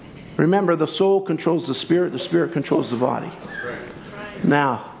 Remember, the soul controls the spirit controls the body.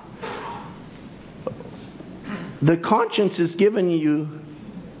 Now, the conscience is given you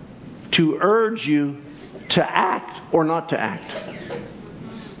to urge you to act or not to act.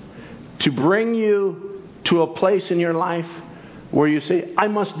 To bring you to a place in your life where you say, I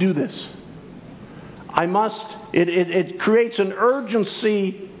must do this. It creates an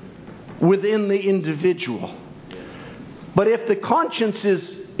urgency within the individual. But if the conscience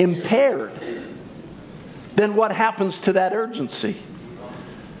is impaired, then what happens to that urgency?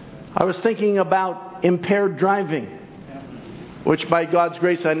 I was thinking about impaired driving, which by God's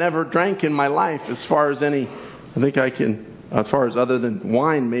grace I never drank in my life as far as other than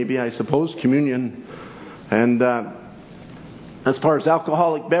wine, maybe, I suppose, communion, and as far as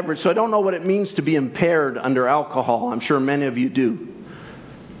alcoholic beverage. So I don't know what it means to be impaired under alcohol. I'm sure many of you do.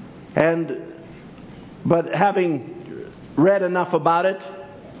 But having read enough about it,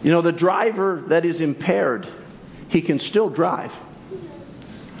 the driver that is impaired, he can still drive,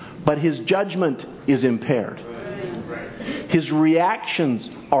 but his judgment is impaired. His reactions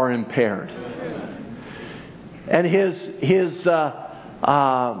are impaired. And his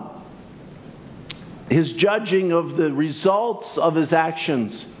judging of the results of his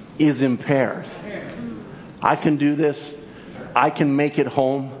actions is impaired. I can do this. I can make it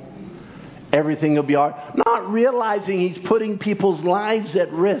home. Everything will be all right. Not realizing he's putting people's lives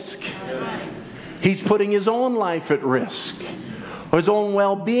at risk. He's putting his own life at risk, or his own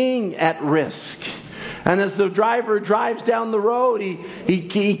well-being at risk. And as the driver drives down the road,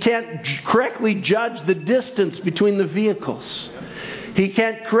 he can't correctly judge the distance between the vehicles. He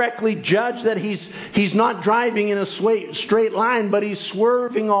can't correctly judge that he's not driving in a straight line, but he's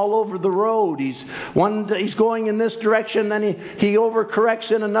swerving all over the road. He's going in this direction, then he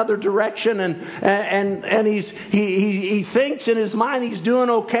overcorrects in another direction, and he thinks in his mind he's doing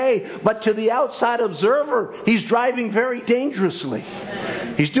okay, but to the outside observer, he's driving very dangerously.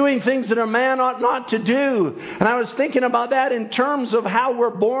 He's doing things that a man ought not to do. And I was thinking about that in terms of how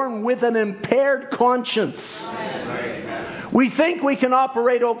we're born with an impaired conscience. We think we can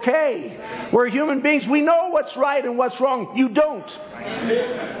operate okay. We're human beings. We know what's right and what's wrong. You don't.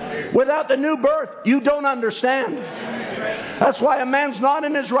 Without the new birth, you don't understand. That's why a man's not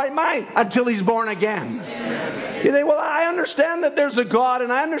in his right mind until he's born again. You think, well, I understand that there's a God,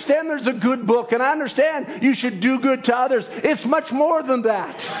 and I understand there's a good book, and I understand you should do good to others. It's much more than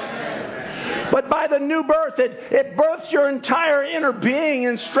that. But by the new birth, it births your entire inner being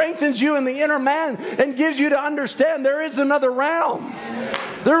and strengthens you in the inner man and gives you to understand there is another realm.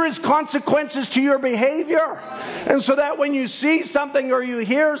 There is consequences to your behavior. And so that when you see something or you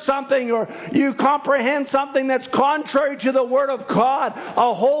hear something or you comprehend something that's contrary to the Word of God,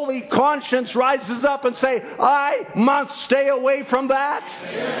 a holy conscience rises up and says, I must stay away from that.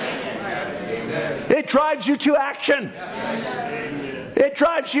 It drives you to action. It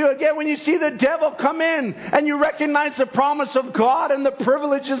drives you again when you see the devil come in and you recognize the promise of God and the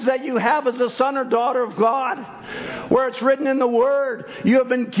privileges that you have as a son or daughter of God. Where it's written in the Word, you have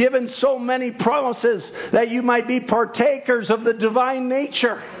been given so many promises that you might be partakers of the divine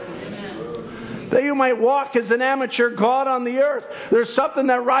nature. That you might walk as an amateur God on the earth. There's something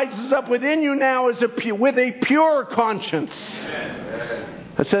that rises up within you now with a pure conscience.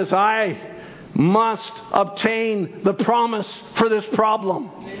 That says, I must obtain the promise for this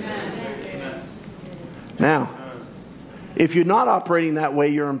problem. Amen. Now, if you're not operating that way,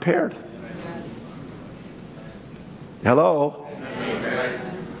 you're impaired. Hello?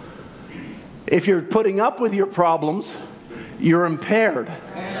 Amen. If you're putting up with your problems, you're impaired.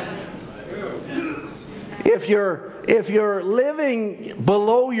 If you're living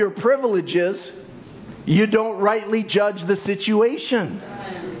below your privileges, you don't rightly judge the situation.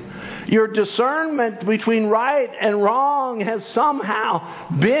 Your discernment between right and wrong has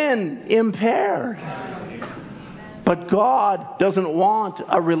somehow been impaired. But God doesn't want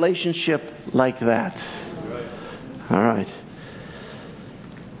a relationship like that. All right.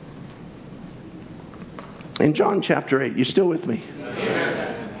 In John chapter 8, you still with me?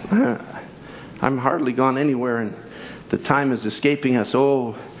 I'm hardly gone anywhere and the time is escaping us.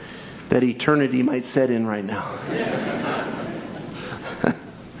 Oh, that eternity might set in right now.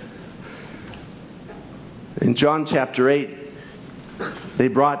 In John chapter 8, they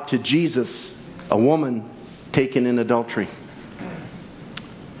brought to Jesus a woman taken in adultery.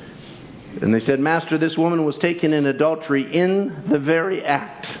 And they said, Master, this woman was taken in adultery in the very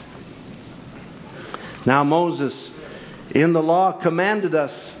act. Now Moses, in the law, commanded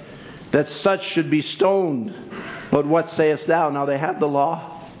us that such should be stoned. But what sayest thou? Now they had the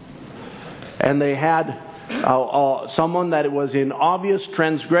law. And they had someone that was in obvious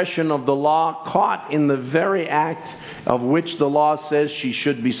transgression of the law, caught in the very act of which the law says she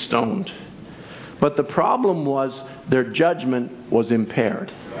should be stoned. But the problem was their judgment was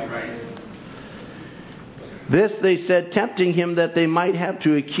impaired. This they said, tempting him that they might have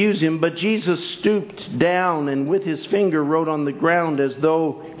to accuse him. But Jesus stooped down and with his finger wrote on the ground as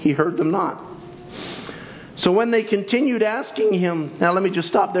though he heard them not. So when they continued asking him, now let me just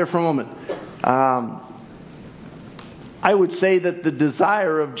stop there for a moment. I would say that the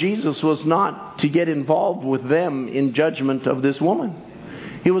desire of Jesus was not to get involved with them in judgment of this woman.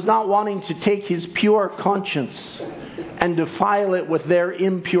 He was not wanting to take his pure conscience and defile it with their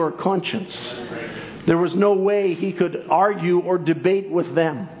impure conscience. There was no way he could argue or debate with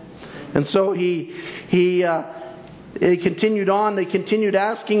them. And so he continued on. They continued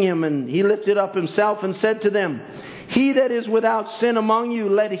asking him, and he lifted up himself and said to them, "He that is without sin among you,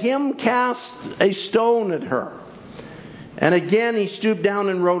 let him cast a stone at her." And again he stooped down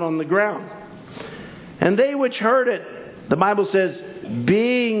and wrote on the ground. And they which heard it, the Bible says,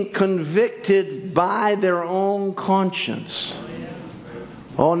 being convicted by their own conscience.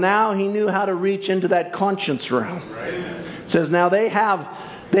 Oh, now he knew how to reach into that conscience realm. It says now they have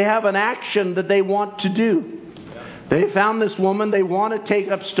an action that they want to do. They found this woman, they want to take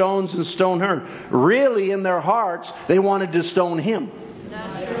up stones and stone her. Really, in their hearts, they wanted to stone him.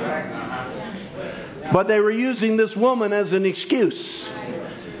 But they were using this woman as an excuse.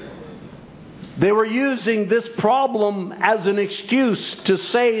 They were using this problem as an excuse to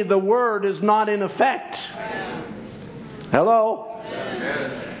say the word is not in effect. Hello?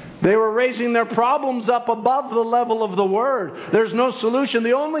 They were raising their problems up above the level of the Word. There's no solution.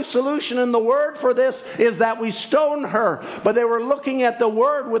 The only solution in the Word for this is that we stone her. But they were looking at the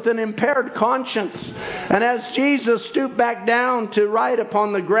Word with an impaired conscience. And as Jesus stooped back down to write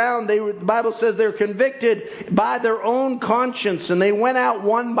upon the ground, the Bible says they're convicted by their own conscience. And they went out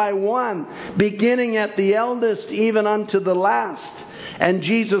one by one, beginning at the eldest even unto the last. And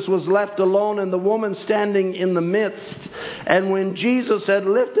Jesus was left alone, and the woman standing in the midst. And when Jesus had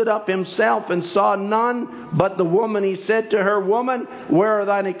lifted up himself and saw none but the woman, he said to her, "Woman, where are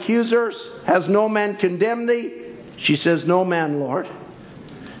thine accusers? Has no man condemned thee?" She says, "No man, Lord."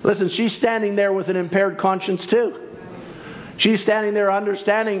 Listen, she's standing there with an impaired conscience too. She's standing there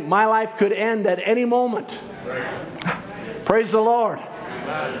understanding my life could end at any moment. Praise the Lord.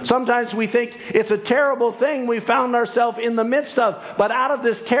 Sometimes we think it's a terrible thing we found ourselves in the midst of. But out of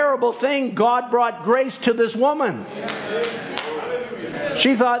this terrible thing, God brought grace to this woman.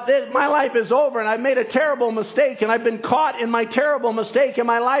 She thought, my life is over and I've made a terrible mistake and I've been caught in my terrible mistake and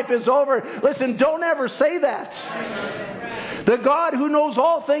my life is over. Listen, don't ever say that. The God who knows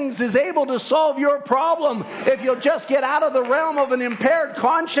all things is able to solve your problem if you'll just get out of the realm of an impaired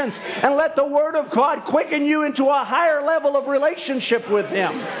conscience and let the Word of God quicken you into a higher level of relationship with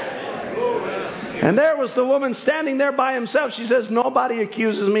Him. And there was the woman standing there by himself. She says, "Nobody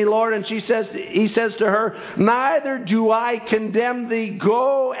accuses me, Lord." And he says to her, "Neither do I condemn thee.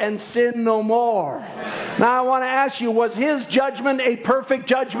 Go and sin no more." Now I want to ask you, was his judgment a perfect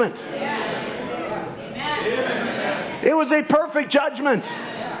judgment? It was a perfect judgment.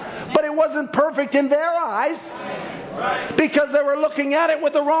 But it wasn't perfect in their eyes. Because they were looking at it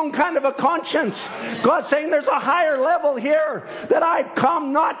with the wrong kind of a conscience. God's saying there's a higher level here, that I've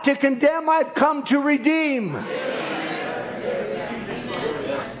come not to condemn, I've come to redeem.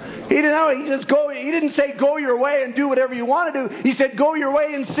 He didn't say go your way and do whatever you want to do. He said go your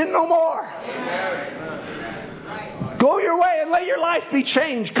way and sin no more. Go your way and let your life be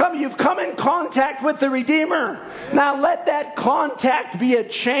changed. You've come in contact with the Redeemer. Now let that contact be a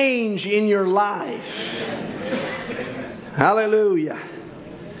change in your life. Hallelujah.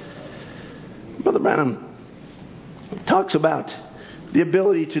 Brother Branham talks about the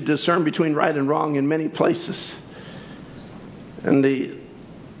ability to discern between right and wrong in many places. And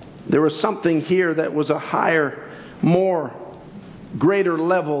there was something here that was a higher, greater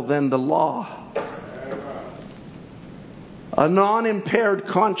level than the law. A non-impaired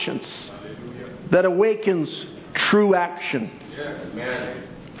conscience that awakens true action.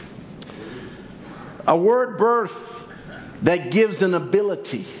 A word birth that gives an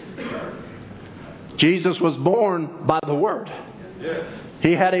ability. Jesus was born by the Word.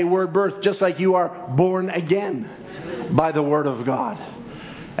 He had a word birth just like you are born again by the Word of God.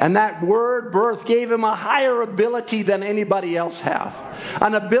 And that word birth gave him a higher ability than anybody else have.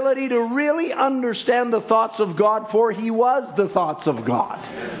 An ability to really understand the thoughts of God, for he was the thoughts of God.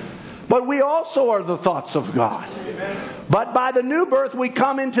 But we also are the thoughts of God. But by the new birth, we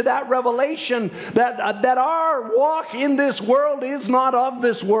come into that revelation that our walk in this world is not of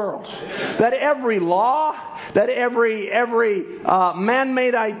this world. That every law, that every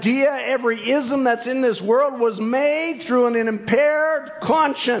man-made idea, every ism that's in this world was made through an impaired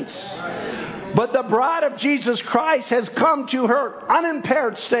conscience. But the bride of Jesus Christ has come to her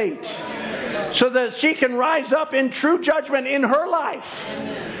unimpaired state so that she can rise up in true judgment in her life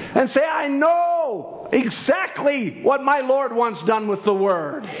and say, I know know exactly what my Lord wants done with the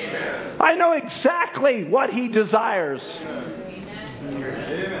Word. Amen. I know exactly what He desires.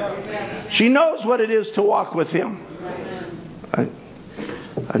 Amen. She knows what it is to walk with Him.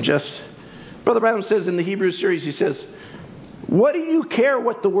 Brother Branham says in the Hebrews series, he says, what do you care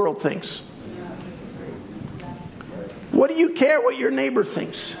what the world thinks? What do you care what your neighbor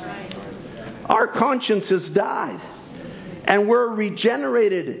thinks? Our conscience has died. And we're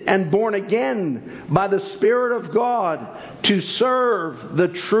regenerated and born again by the Spirit of God to serve the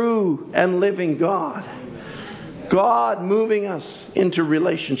true and living God. God moving us into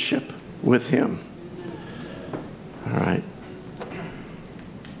relationship with Him. All right.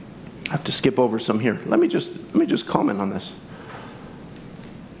 I have to skip over some here. Let me just comment on this.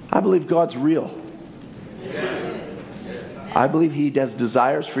 I believe God's real. I believe He has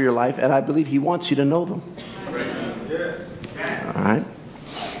desires for your life, and I believe He wants you to know them. All right.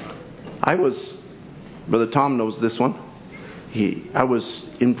 Brother Tom knows this one. I was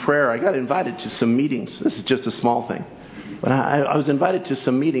in prayer. I got invited to some meetings. This is just a small thing. But I was invited to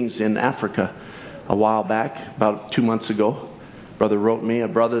some meetings in Africa a while back, about 2 months ago. Brother wrote me, a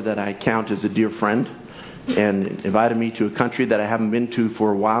brother that I count as a dear friend, and invited me to a country that I haven't been to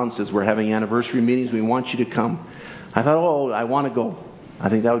for a while and says, we're having anniversary meetings. We want you to come. I thought, I want to go. I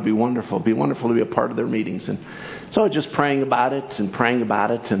think that would be wonderful. It'd be wonderful to be a part of their meetings. And so I was just praying about it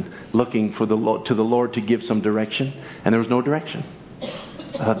and looking for the Lord to give some direction. And there was no direction.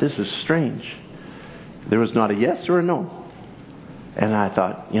 I thought, this is strange. There was not a yes or a no. And I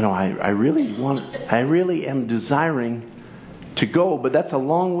thought, I really am desiring to go, but that's a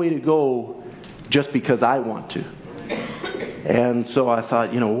long way to go just because I want to. And so I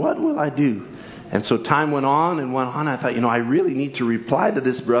thought, what will I do? And so time went on and went on. I thought, I really need to reply to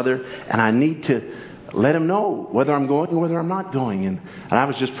this brother, and I need to let him know whether I'm going or whether I'm not going. And I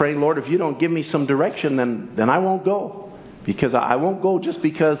was just praying, Lord, if you don't give me some direction, then I won't go. Because I won't go just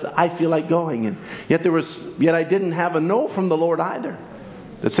because I feel like going. And yet I didn't have a no from the Lord either.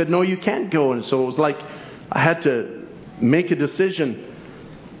 That said, no, you can't go. And so it was like I had to make a decision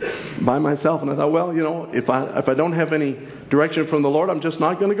by myself. And I thought, well, if I don't have any direction from the Lord, I'm just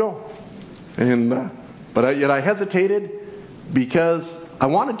not going to go. But I hesitated because I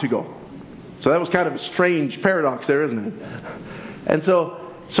wanted to go. So that was kind of a strange paradox there, isn't it? And so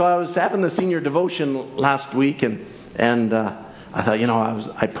I was having the senior devotion last week, and I thought,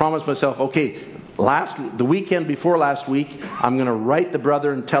 I promised myself, okay, the weekend before last week, I'm going to write the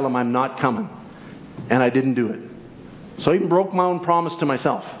brother and tell him I'm not coming. And I didn't do it. So I even broke my own promise to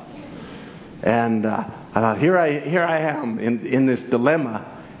myself. And I thought, here I am in this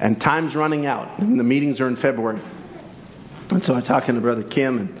dilemma. And time's running out, and the meetings are in February. And so I'm talking to Brother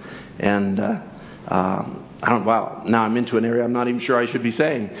Kim, and now I'm into an area I'm not even sure I should be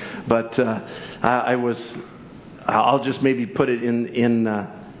saying. But I'll just maybe put it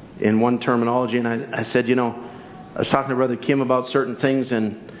in one terminology. And I said, I was talking to Brother Kim about certain things,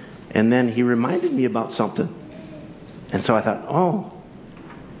 and then he reminded me about something. And so I thought, oh.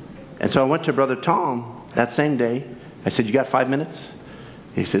 And so I went to Brother Tom that same day. I said, you got 5 minutes?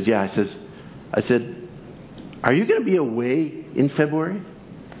 He says, yeah. I said, are you going to be away in February?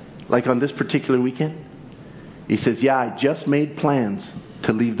 Like on this particular weekend? He says, yeah, I just made plans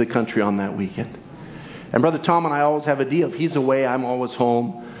to leave the country on that weekend. And Brother Tom and I always have a deal. If he's away, I'm always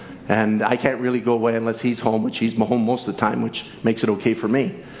home. And I can't really go away unless he's home, which he's home most of the time, which makes it okay for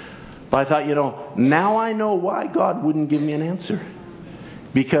me. But I thought, now I know why God wouldn't give me an answer.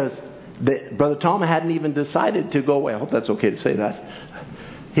 Because Brother Tom hadn't even decided to go away. I hope that's okay to say that.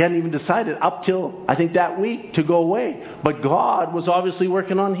 He hadn't even decided up till, I think, that week to go away. But God was obviously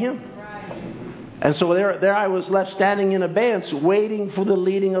working on him. And so there I was left standing in abeyance, waiting for the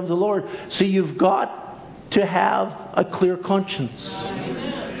leading of the Lord. See, you've got to have a clear conscience.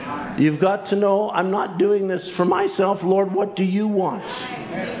 You've got to know, I'm not doing this for myself. Lord, what do you want?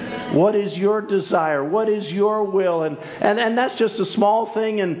 What is your desire? What is your will? And that's just a small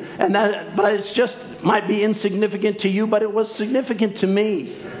thing, but it's just might be insignificant to you, but it was significant to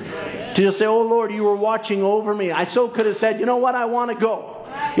me. To just say, oh Lord, you were watching over me. I so could have said, you know what, I want to go.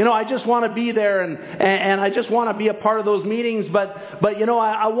 I just want to be there and I just want to be a part of those meetings. But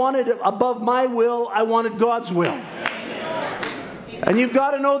I wanted above my will, I wanted God's will. And you've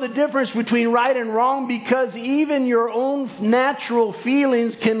got to know the difference between right and wrong, because even your own natural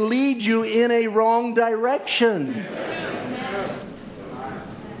feelings can lead you in a wrong direction.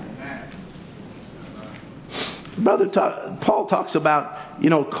 Paul talks about,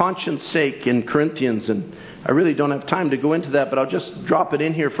 conscience sake in Corinthians, and I really don't have time to go into that, but I'll just drop it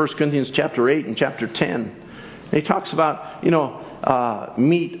in here, 1 Corinthians chapter 8 and chapter 10. And he talks about,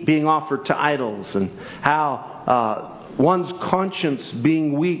 meat being offered to idols, and how one's conscience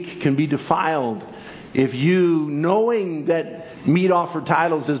being weak can be defiled if you, knowing that meat offered to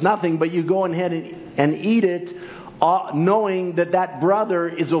idols is nothing, but you go ahead and eat it, knowing that that brother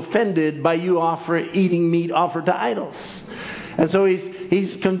is offended by you eating meat offered to idols. And so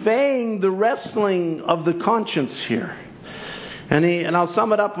he's conveying the wrestling of the conscience here. And I'll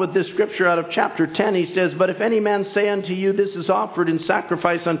sum it up with this scripture out of chapter 10. He says, "But if any man say unto you, this is offered in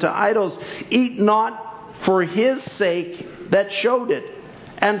sacrifice unto idols, eat not for his sake that showed it,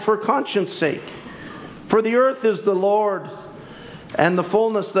 and for conscience sake. For the earth is the Lord, and the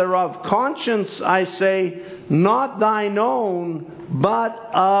fullness thereof. Conscience, I say, not thine own, but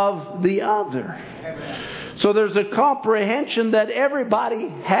of the other." So there's a comprehension that everybody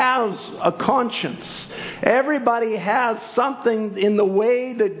has a conscience. Everybody has something in the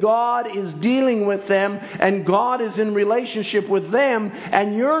way that God is dealing with them, and God is in relationship with them,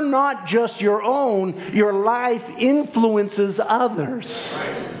 and you're not just your own. Your life influences others.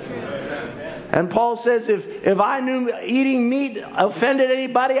 And Paul says, if I knew eating meat offended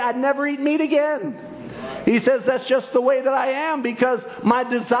anybody, I'd never eat meat again. He says that's just the way that I am, because my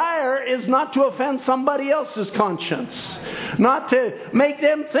desire is not to offend somebody else's conscience. Not to make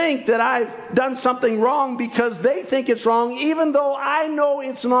them think that I've done something wrong because they think it's wrong, even though I know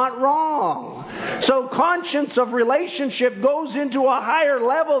it's not wrong. So conscience of relationship goes into a higher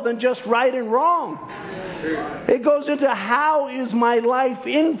level than just right and wrong. It goes into how is my life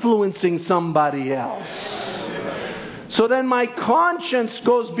influencing somebody else. So then my conscience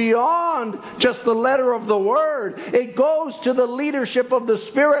goes beyond just the letter of the Word. It goes to the leadership of the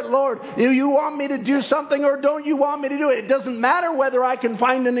Spirit. Lord, do you want me to do something or don't you want me to do it? It doesn't matter whether I can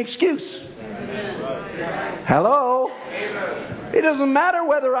find an excuse. Hello? It doesn't matter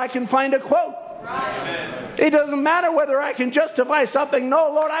whether I can find a quote. It doesn't matter whether I can justify something.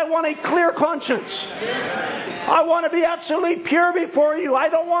 No, Lord, I want a clear conscience. I want to be absolutely pure before you. I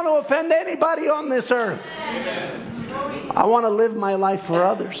don't want to offend anybody on this earth. I want to live my life for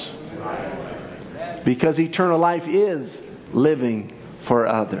others. Because eternal life is living for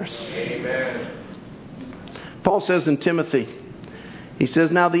others. Paul says in Timothy, he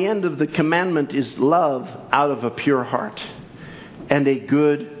says, "Now the end of the commandment is love out of a pure heart, and a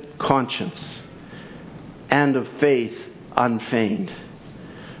good conscience, and of faith unfeigned,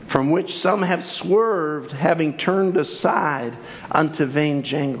 from which some have swerved, having turned aside unto vain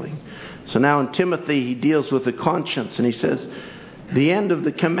jangling." So now in Timothy, he deals with the conscience, and he says, the end of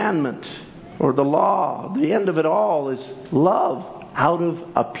the commandment, or the law, the end of it all is love out of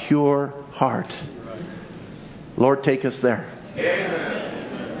a pure heart. Lord, take us there.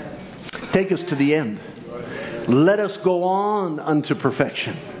 Take us to the end. Let us go on unto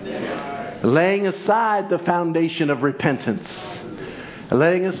perfection, laying aside the foundation of repentance,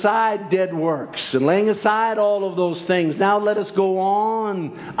 laying aside dead works, and laying aside all of those things. Now let us go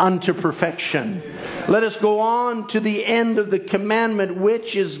on unto perfection. Let us go on to the end of the commandment,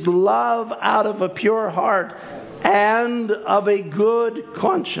 which is love out of a pure heart and of a good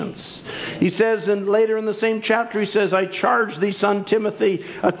conscience. He says, and later in the same chapter, he says, "I charge thee, son Timothy,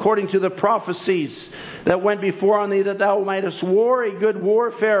 according to the prophecies that went before on thee, that thou mightest war a good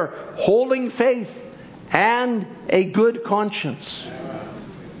warfare, holding faith and a good conscience."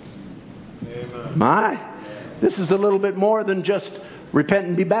 My, this is a little bit more than just repent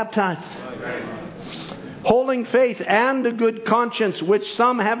and be baptized. Holding faith and a good conscience, which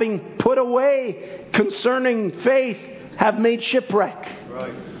some, having put away concerning faith, have made shipwreck.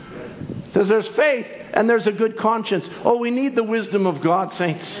 Says there's faith and there's a good conscience. Oh, we need the wisdom of God,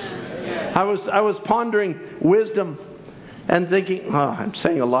 saints. I was pondering wisdom and thinking, I'm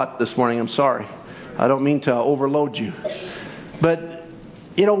saying a lot this morning, I'm sorry. I don't mean to overload you. But,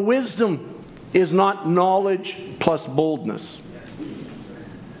 wisdom is not knowledge plus boldness.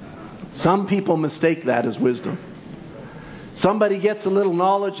 Some people mistake that as wisdom. Somebody gets a little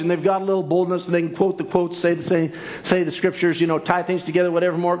knowledge and they've got a little boldness and they can quote the quotes, say the scriptures, tie things together,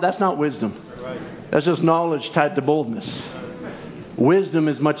 whatever more. That's not wisdom. That's just knowledge tied to boldness. Wisdom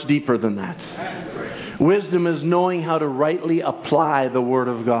is much deeper than that. Wisdom is knowing how to rightly apply the Word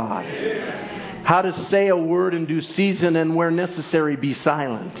of God. How to say a word in due season and where necessary be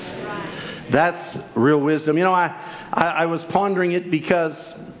silent. That's real wisdom. I was pondering it because,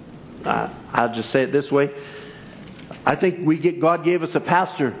 I'll just say it this way. I think God gave us a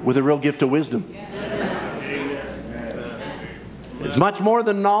pastor with a real gift of wisdom. It's much more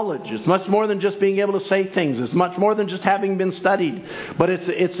than knowledge. It's much more than just being able to say things. It's much more than just having been studied. But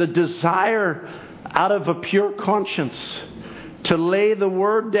it's a desire out of a pure conscience to lay the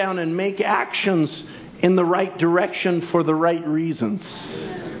Word down and make actions in the right direction for the right reasons.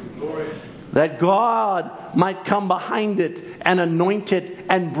 That God might come behind it and anoint it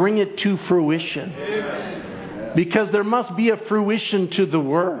and bring it to fruition. Because there must be a fruition to the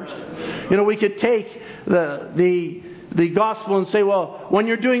Word. You know, we could take the gospel and say, well, when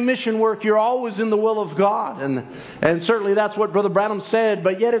you're doing mission work, you're always in the will of God. And certainly that's what Brother Branham said,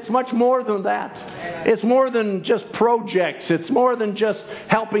 but yet it's much more than that. It's more than just projects. It's more than just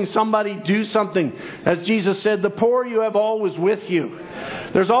helping somebody do something. As Jesus said, the poor you have always with you.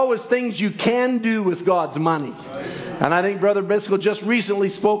 There's always things you can do with God's money. And I think Brother Biscoe just recently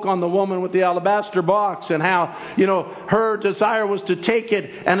spoke on the woman with the alabaster box and how, you know, her desire was to take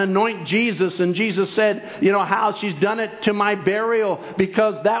it and anoint Jesus. And Jesus said, you know, how she's done it to my burial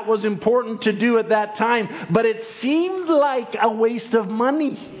because that was important to do at that time. But it seemed like a waste of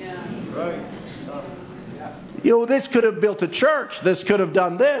money. Yeah. Right. You know, this could have built a church. This could have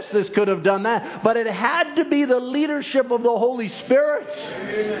done this. This could have done that. But it had to be the leadership of the Holy Spirit.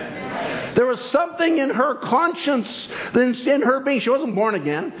 Amen. There was something in her conscience, in her being. She wasn't born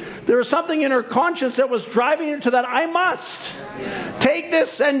again. There was something in her conscience that was driving her to that. I must take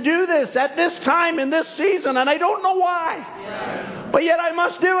this and do this at this time in this season. And I don't know why. But yet I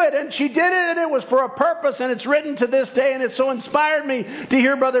must do it. And she did it, and it was for a purpose, and it's written to this day, and it so inspired me to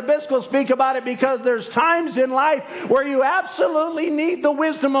hear Brother Biscoe speak about it, because there's times in life where you absolutely need the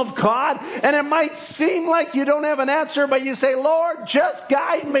wisdom of God, and it might seem like you don't have an answer, but you say, Lord, just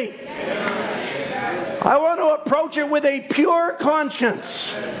guide me. I want to approach it with a pure conscience.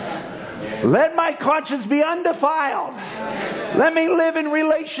 Let my conscience be undefiled. Let me live in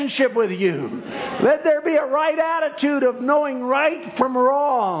relationship with you. Let there be a right attitude of knowing right from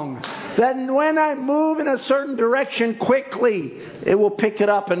wrong. That when I move in a certain direction quickly, it will pick it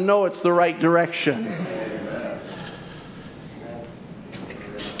up and know it's the right direction.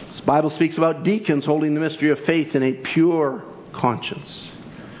 This Bible speaks about deacons holding the mystery of faith in a pure conscience.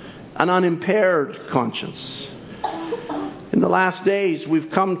 An unimpaired conscience. In the last days,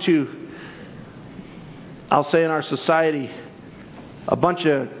 we've come to, I'll say in our society, a bunch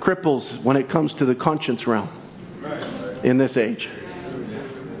of cripples when it comes to the conscience realm in this age.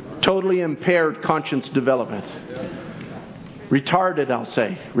 Totally impaired conscience development. Retarded, I'll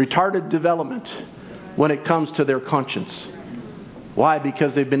say. Retarded development when it comes to their conscience. Why?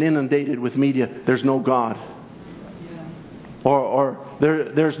 Because they've been inundated with media. There's no God. Or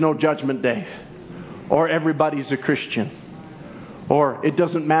there's no judgment day. Or everybody's a Christian. Or it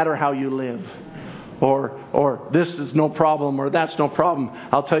doesn't matter how you live. Or this is no problem, or that's no problem.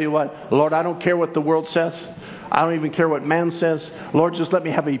 I'll tell you what, Lord, I don't care what the world says. I don't even care what man says. Lord, just let me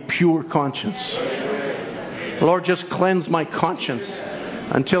have a pure conscience. Lord, just cleanse my conscience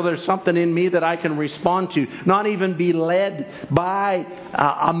until there's something in me that I can respond to. Not even be led by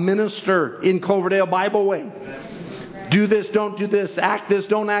a minister in Cloverdale Bible Way. Do this, don't do this. Act this,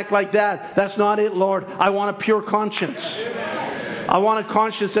 don't act like that. That's not it, Lord. I want a pure conscience. I want a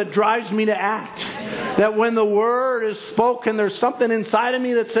conscience that drives me to act. That when the Word is spoken, there's something inside of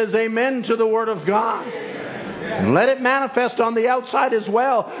me that says amen to the Word of God. And let it manifest on the outside as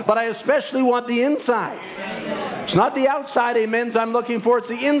well. But I especially want the inside. It's not the outside amens I'm looking for. It's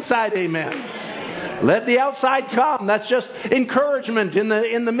the inside amens. Let the outside come. That's just encouragement in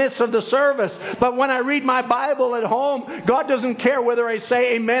the midst of the service. But when I read my Bible at home, God doesn't care whether I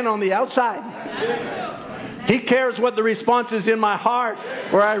say amen on the outside. He cares what the response is in my heart,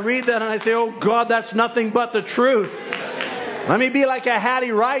 where I read that and I say, oh God, that's nothing but the truth. Let me be like a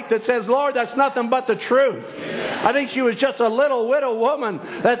Hattie Wright that says, Lord, that's nothing but the truth. I think she was just a little widow woman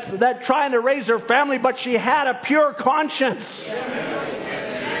that's trying to raise her family, but she had a pure conscience.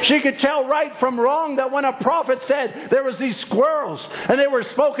 She could tell right from wrong. That when a prophet said there was these squirrels and they were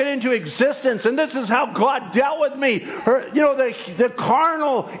spoken into existence, and this is how God dealt with me. The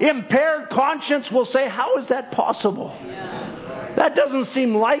carnal, impaired conscience will say, how is that possible? That doesn't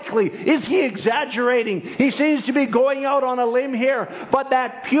seem likely. Is he exaggerating? He seems to be going out on a limb here. But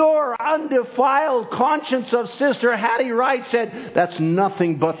that pure, undefiled conscience of Sister Hattie Wright said, that's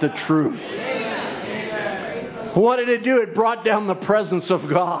nothing but the truth. What did it do? It brought down the presence of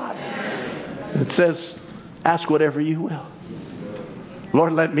God. It says, ask whatever you will.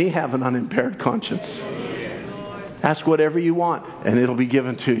 Lord, let me have an unimpaired conscience. Ask whatever you want, and it'll be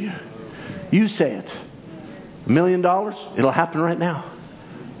given to you. You say it. $1 million? It'll happen right now.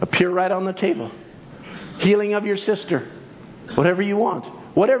 Appear right on the table. Healing of your sister. Whatever you want.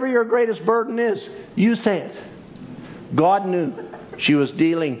 Whatever your greatest burden is, you say it. God knew she was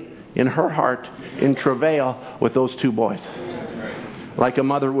dealing in her heart, in travail, with those two boys. Like a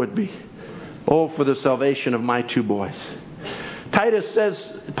mother would be. Oh, for the salvation of my two boys.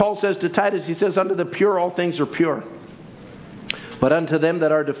 Paul says to Titus, he says, unto the pure all things are pure. But unto them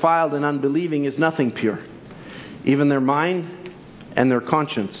that are defiled and unbelieving is nothing pure. Even their mind and their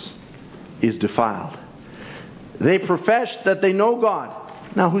conscience is defiled. They profess that they know God.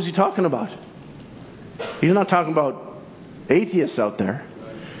 Now, who's he talking about? He's not talking about atheists out there.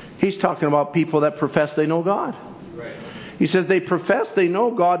 He's talking about people that profess they know God. He says they profess they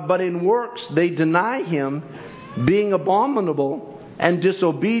know God, but in works they deny Him, being abominable and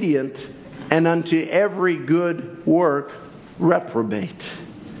disobedient, and unto every good work reprobate.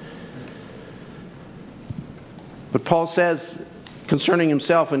 But Paul says concerning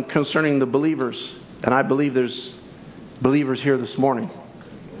himself and concerning the believers, and I believe there's believers here this morning.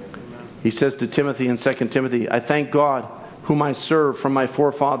 He says to Timothy in 2 Timothy, I thank God whom I serve from my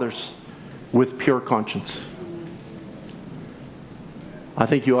forefathers with pure conscience. I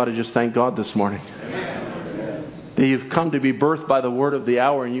think you ought to just thank God this morning. That you've come to be birthed by the word of the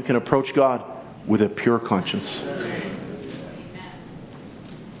hour, and you can approach God with a pure conscience.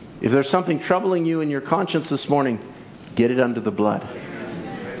 If there's something troubling you in your conscience this morning, get it under the blood.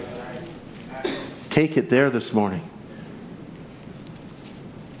 Take it there this morning.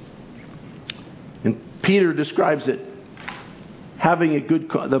 And Peter describes it,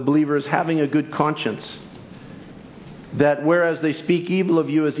 the believers having a good conscience. That whereas they speak evil of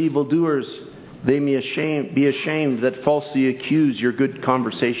you as evildoers, they may be ashamed that falsely accuse your good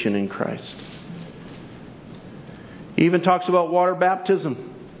conversation in Christ. He even talks about water baptism.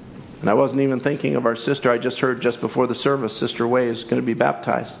 And I wasn't even thinking of our sister. I just heard just before the service, Sister Way is going to be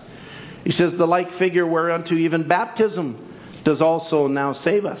baptized. He says, the like figure whereunto even baptism does also now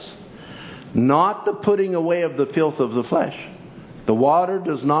save us. Not the putting away of the filth of the flesh. The water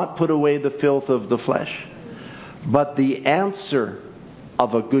does not put away the filth of the flesh, but the answer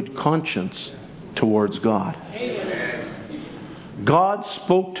of a good conscience towards God. Amen. God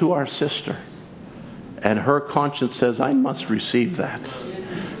spoke to our sister, and her conscience says, I must receive that.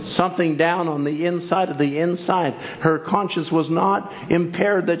 Something down on the inside of the inside. Her conscience was not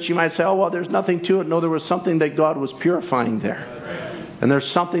impaired that she might say, oh, well, there's nothing to it. No, there was something that God was purifying there. And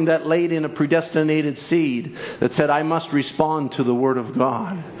there's something that laid in a predestinated seed that said, I must respond to the Word of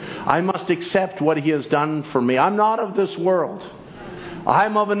God. I must accept what He has done for me. I'm not of this world.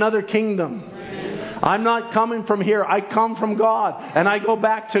 I'm of another kingdom. I'm not coming from here. I come from God, and I go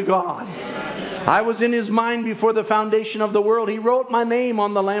back to God. I was in His mind before the foundation of the world. He wrote my name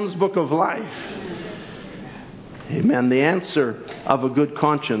on the Lamb's Book of Life. Amen. The answer of a good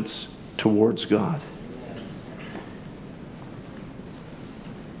conscience towards God.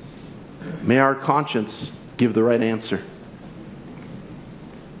 May our conscience give the right answer.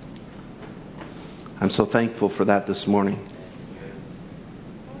 I'm so thankful for that this morning.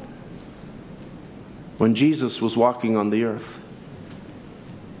 When Jesus was walking on the earth,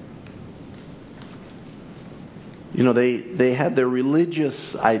 you know, they had their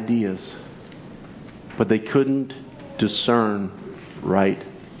religious ideas, but they couldn't discern right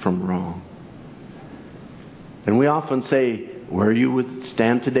from wrong. And we often say, where you would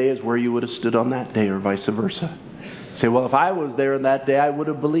stand today is where you would have stood on that day, or vice versa. Say, well, if I was there in that day, I would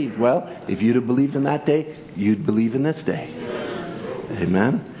have believed. Well, if you'd have believed in that day, you'd believe in this day.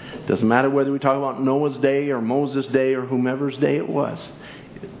 Amen. Doesn't matter whether we talk about Noah's day or Moses' day or whomever's day it was.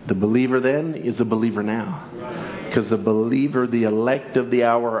 The believer then is a believer now. Because the believer, the elect of the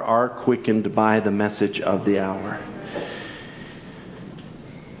hour, are quickened by the message of the hour.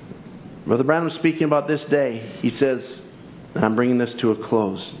 Brother Branham was speaking about this day. He says, and I'm bringing this to a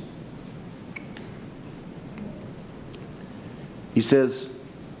close. He says,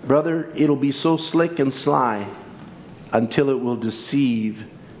 brother, it'll be so slick and sly until it will deceive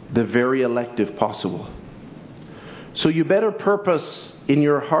the very elect if possible. So you better purpose in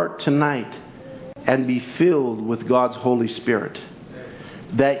your heart tonight and be filled with God's Holy Spirit,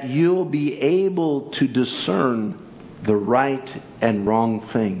 that you'll be able to discern the right and wrong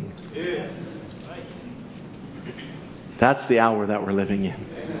thing. That's the hour that we're living in.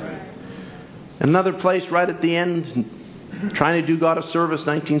 Another place right at the end, trying to do God a service,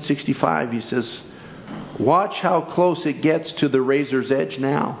 1965, he says, watch how close it gets to the razor's edge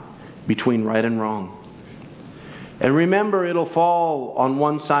now between right and wrong. And remember, it'll fall on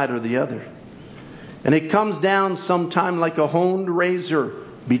one side or the other. And it comes down sometime like a honed razor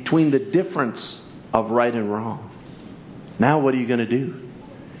between the difference of right and wrong. Now what are you going to do?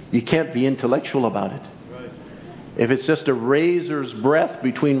 You can't be intellectual about it. If it's just a razor's breadth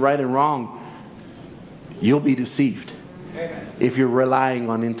between right and wrong, you'll be deceived if you're relying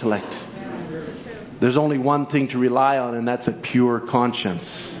on intellect. There's only one thing to rely on, and that's a pure conscience.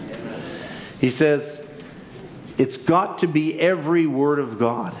 He says, It's got to be every word of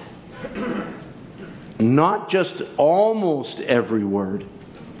God. Not just almost every word,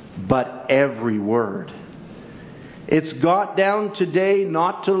 but every word. It's got down today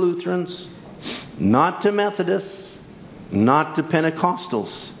not to Lutherans, not to Methodists, not to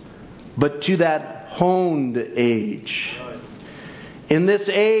Pentecostals, but to that honed age. In this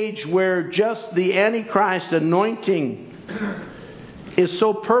age where just the Antichrist anointing is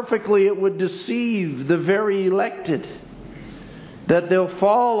so perfectly it would deceive the very elected, that they'll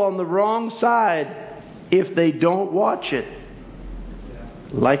fall on the wrong side if they don't watch it.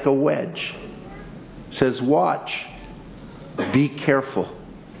 Like a wedge. It says, watch, be careful.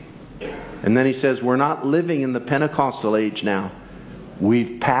 And then he says, we're not living in the Pentecostal age now.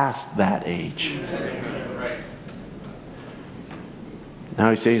 We've passed that age.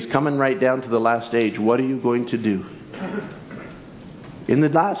 Now he says, he's coming right down to the last age. What are you going to do? In the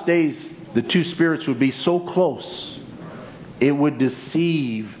last days, the two spirits would be so close, it would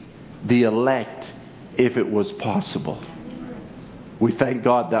deceive the elect if it was possible. We thank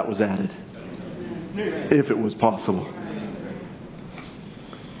God that was added. If it was possible.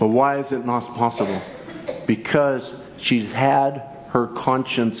 But why is it not possible? Because she's had her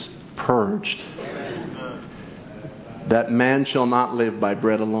conscience purged. That man shall not live by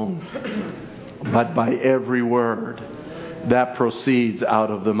bread alone, but by every word that proceeds out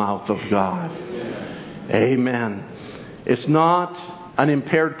of the mouth of God. Amen. It's not an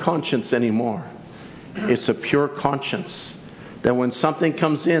impaired conscience anymore. It's a pure conscience. That when something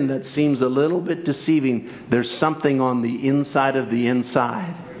comes in that seems a little bit deceiving, there's something on the inside of the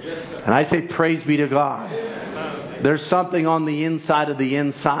inside. And I say, praise be to God. There's something on the inside of the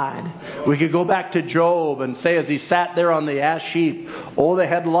inside. We could go back to Job and say, as he sat there on the ash heap, oh, they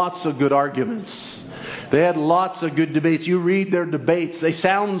had lots of good arguments. They had lots of good debates. You read their debates. They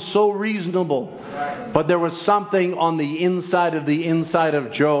sound so reasonable. But there was something on the inside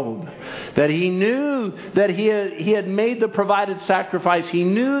of Job. That he knew that he had made the provided sacrifice. He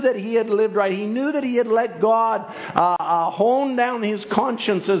knew that he had lived right. He knew that he had let God hone down his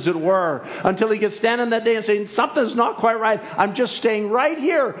conscience, as it were. Until he could stand on that day and say, something's not quite right. I'm just staying right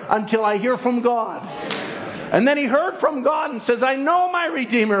here until I hear from God. And then he heard from God and says, I know my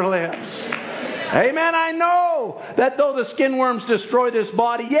Redeemer lives. Amen. I know that though the skin worms destroy this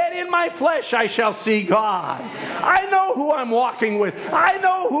body, yet in my flesh I shall see God. I know who I'm walking with. I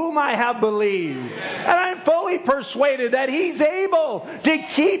know whom I have believed. And I'm fully persuaded that He's able to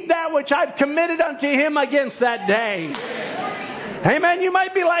keep that which I've committed unto Him against that day. Amen. You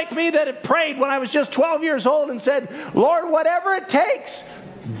might be like me that had prayed when I was just 12 years old and said, Lord, whatever it takes,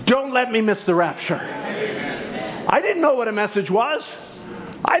 don't let me miss the rapture. I didn't know what a message was.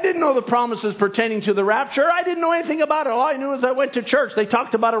 I didn't know the promises pertaining to the rapture. I didn't know anything about it. All I knew is I went to church. They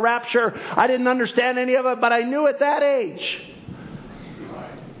talked about a rapture. I didn't understand any of it, but I knew at that age.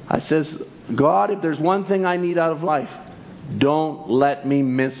 I says, God, if there's one thing I need out of life, don't let me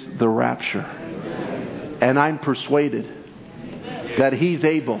miss the rapture. And I'm persuaded that He's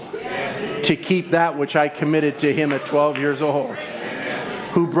able to keep that which I committed to Him at 12 years old,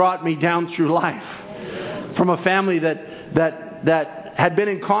 who brought me down through life from a family that had been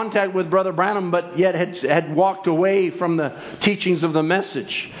in contact with Brother Branham, but yet had walked away from the teachings of the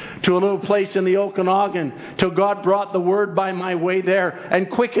message, to a little place in the Okanagan, till God brought the Word by my way there and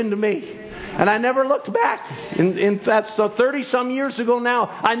quickened me. And I never looked back. That's 30-some years ago now.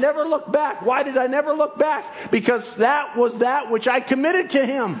 I never looked back. Why did I never look back? Because that was that which I committed to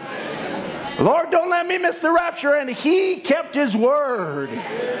Him. Lord, don't let me miss the rapture. And He kept His word.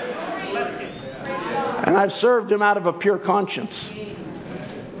 And I've served Him out of a pure conscience.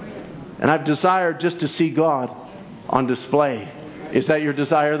 And I've desired just to see God on display. Is that your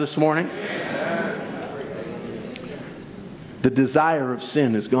desire this morning? The desire of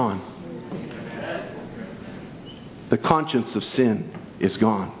sin is gone. The conscience of sin is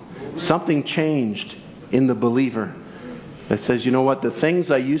gone. Something changed in the believer that says, you know what? The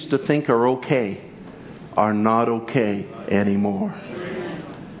things I used to think are okay are not okay anymore.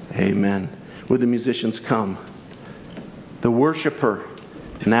 Amen. Would the musicians come? The worshiper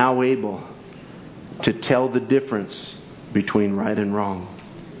now able to tell the difference between right and wrong.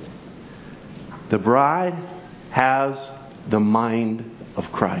 The bride has the mind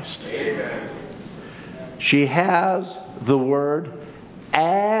of Christ. She has the Word,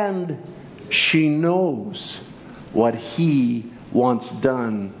 and she knows what He wants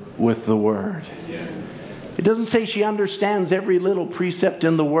done with the Word. It doesn't say she understands every little precept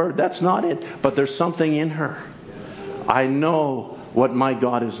in the Word. That's not it. But there's something in her. I know what my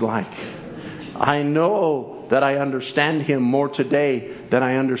God is like. I know that I understand Him more today than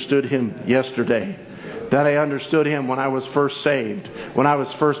I understood Him yesterday. that I understood Him when I was first saved, when I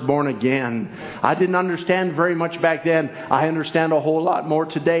was first born again. I didn't understand very much back then. I understand a whole lot more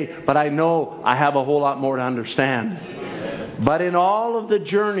today, but I know I have a whole lot more to understand. But in all of the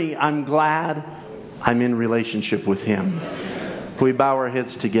journey, I'm glad I'm in relationship with Him. Can we bow our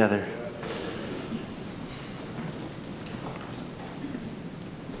heads together?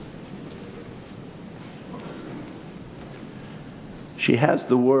 She has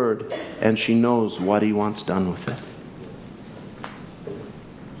the Word, and she knows what He wants done with it.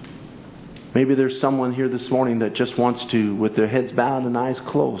 Maybe there's someone here this morning that just wants to, with their heads bowed and eyes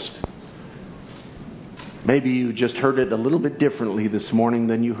closed. Maybe you just heard it a little bit differently this morning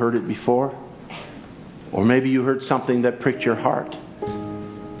than you heard it before. Or maybe you heard something that pricked your heart.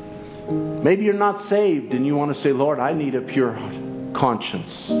 Maybe you're not saved and you want to say, Lord, I need a pure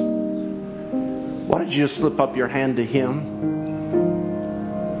conscience. Why don't you just slip up your hand to Him?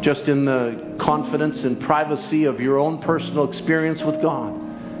 Just in the confidence and privacy of your own personal experience with God.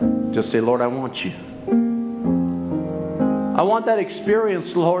 Just say, Lord, I want you. I want that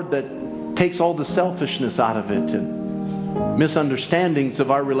experience, Lord, that takes all the selfishness out of it and misunderstandings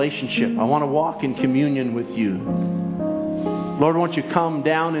of our relationship. I want to walk in communion with you. Lord, won't you come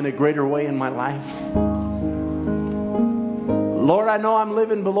down in a greater way in my life? Lord, I know I'm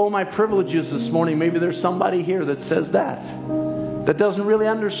living below my privileges this morning. Maybe there's somebody here that says that doesn't really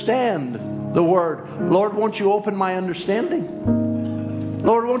understand the Word. Lord, won't you open my understanding?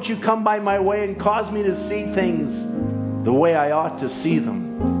 Lord, won't you come by my way and cause me to see things the way I ought to see them?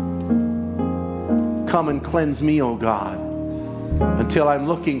 Come and cleanse me, O God, until I'm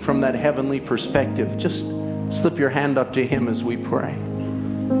looking from that heavenly perspective. Just slip your hand up to Him as we pray.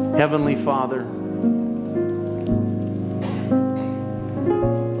 Heavenly Father,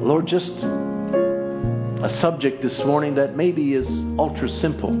 Lord, just a subject this morning that maybe is ultra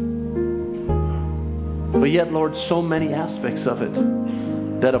simple, but yet, Lord, so many aspects of it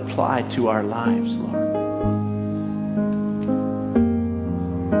that apply to our lives, Lord.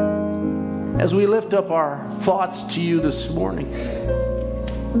 As we lift up our thoughts to you this morning,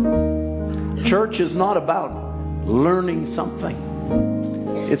 church is not about learning something.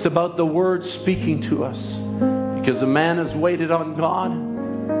 It's about the Word speaking to us, because a man has waited on God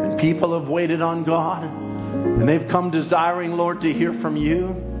and people have waited on God. And they've come desiring, Lord, to hear from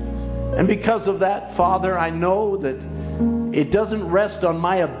you. And because of that, Father, I know that it doesn't rest on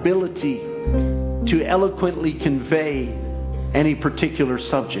my ability to eloquently convey any particular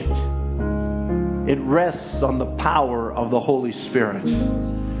subject. It rests on the power of the Holy Spirit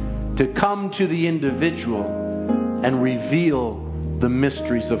to come to the individual and reveal the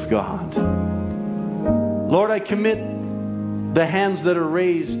mysteries of God. Lord, I commit the hands that are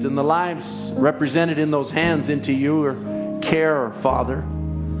raised and the lives represented in those hands into your care, Father.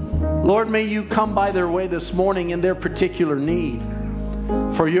 Lord, may you come by their way this morning in their particular need.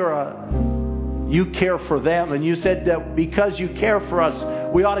 For you care for them. And you said that because you care for us,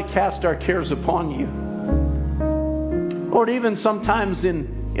 we ought to cast our cares upon you. Lord, even sometimes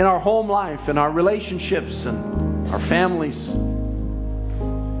in our home life, in our relationships and our families,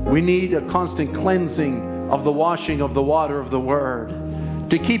 we need a constant cleansing of the washing of the water of the Word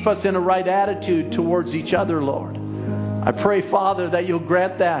to keep us in a right attitude towards each other, Lord. I pray, Father, that you'll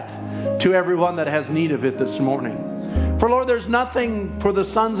grant that to everyone that has need of it this morning. For, Lord, there's nothing for the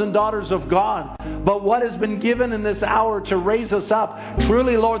sons and daughters of God but what has been given in this hour to raise us up.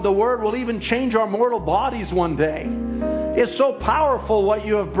 Truly, Lord, the Word will even change our mortal bodies one day. It's so powerful what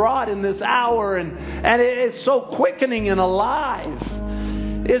you have brought in this hour, and it's so quickening and alive.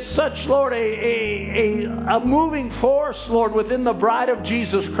 It's such, Lord, a moving force, Lord, within the bride of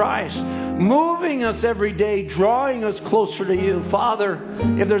Jesus Christ, moving us every day, drawing us closer to you. Father,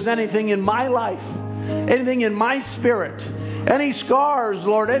 if there's anything in my life, anything in my spirit, any scars,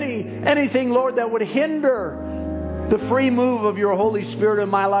 Lord, anything, Lord, that would hinder the free move of your Holy Spirit in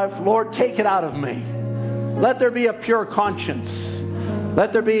my life, Lord, take it out of me. Let there be a pure conscience.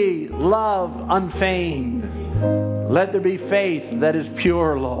 Let there be love unfeigned. Let there be faith that is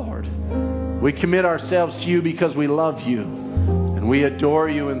pure, Lord. We commit ourselves to you because we love you. And we adore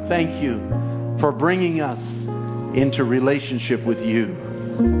you and thank you for bringing us into relationship with you.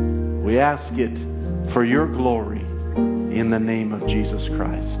 We ask it for your glory in the name of Jesus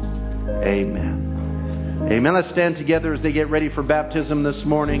Christ. Amen. Amen. Let's stand together as they get ready for baptism this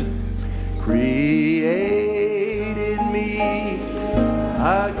morning. Create in me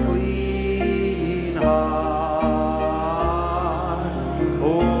a clean heart.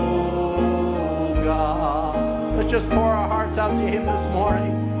 Oh God. Let's just pour our hearts out to Him this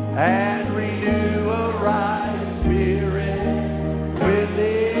morning and renew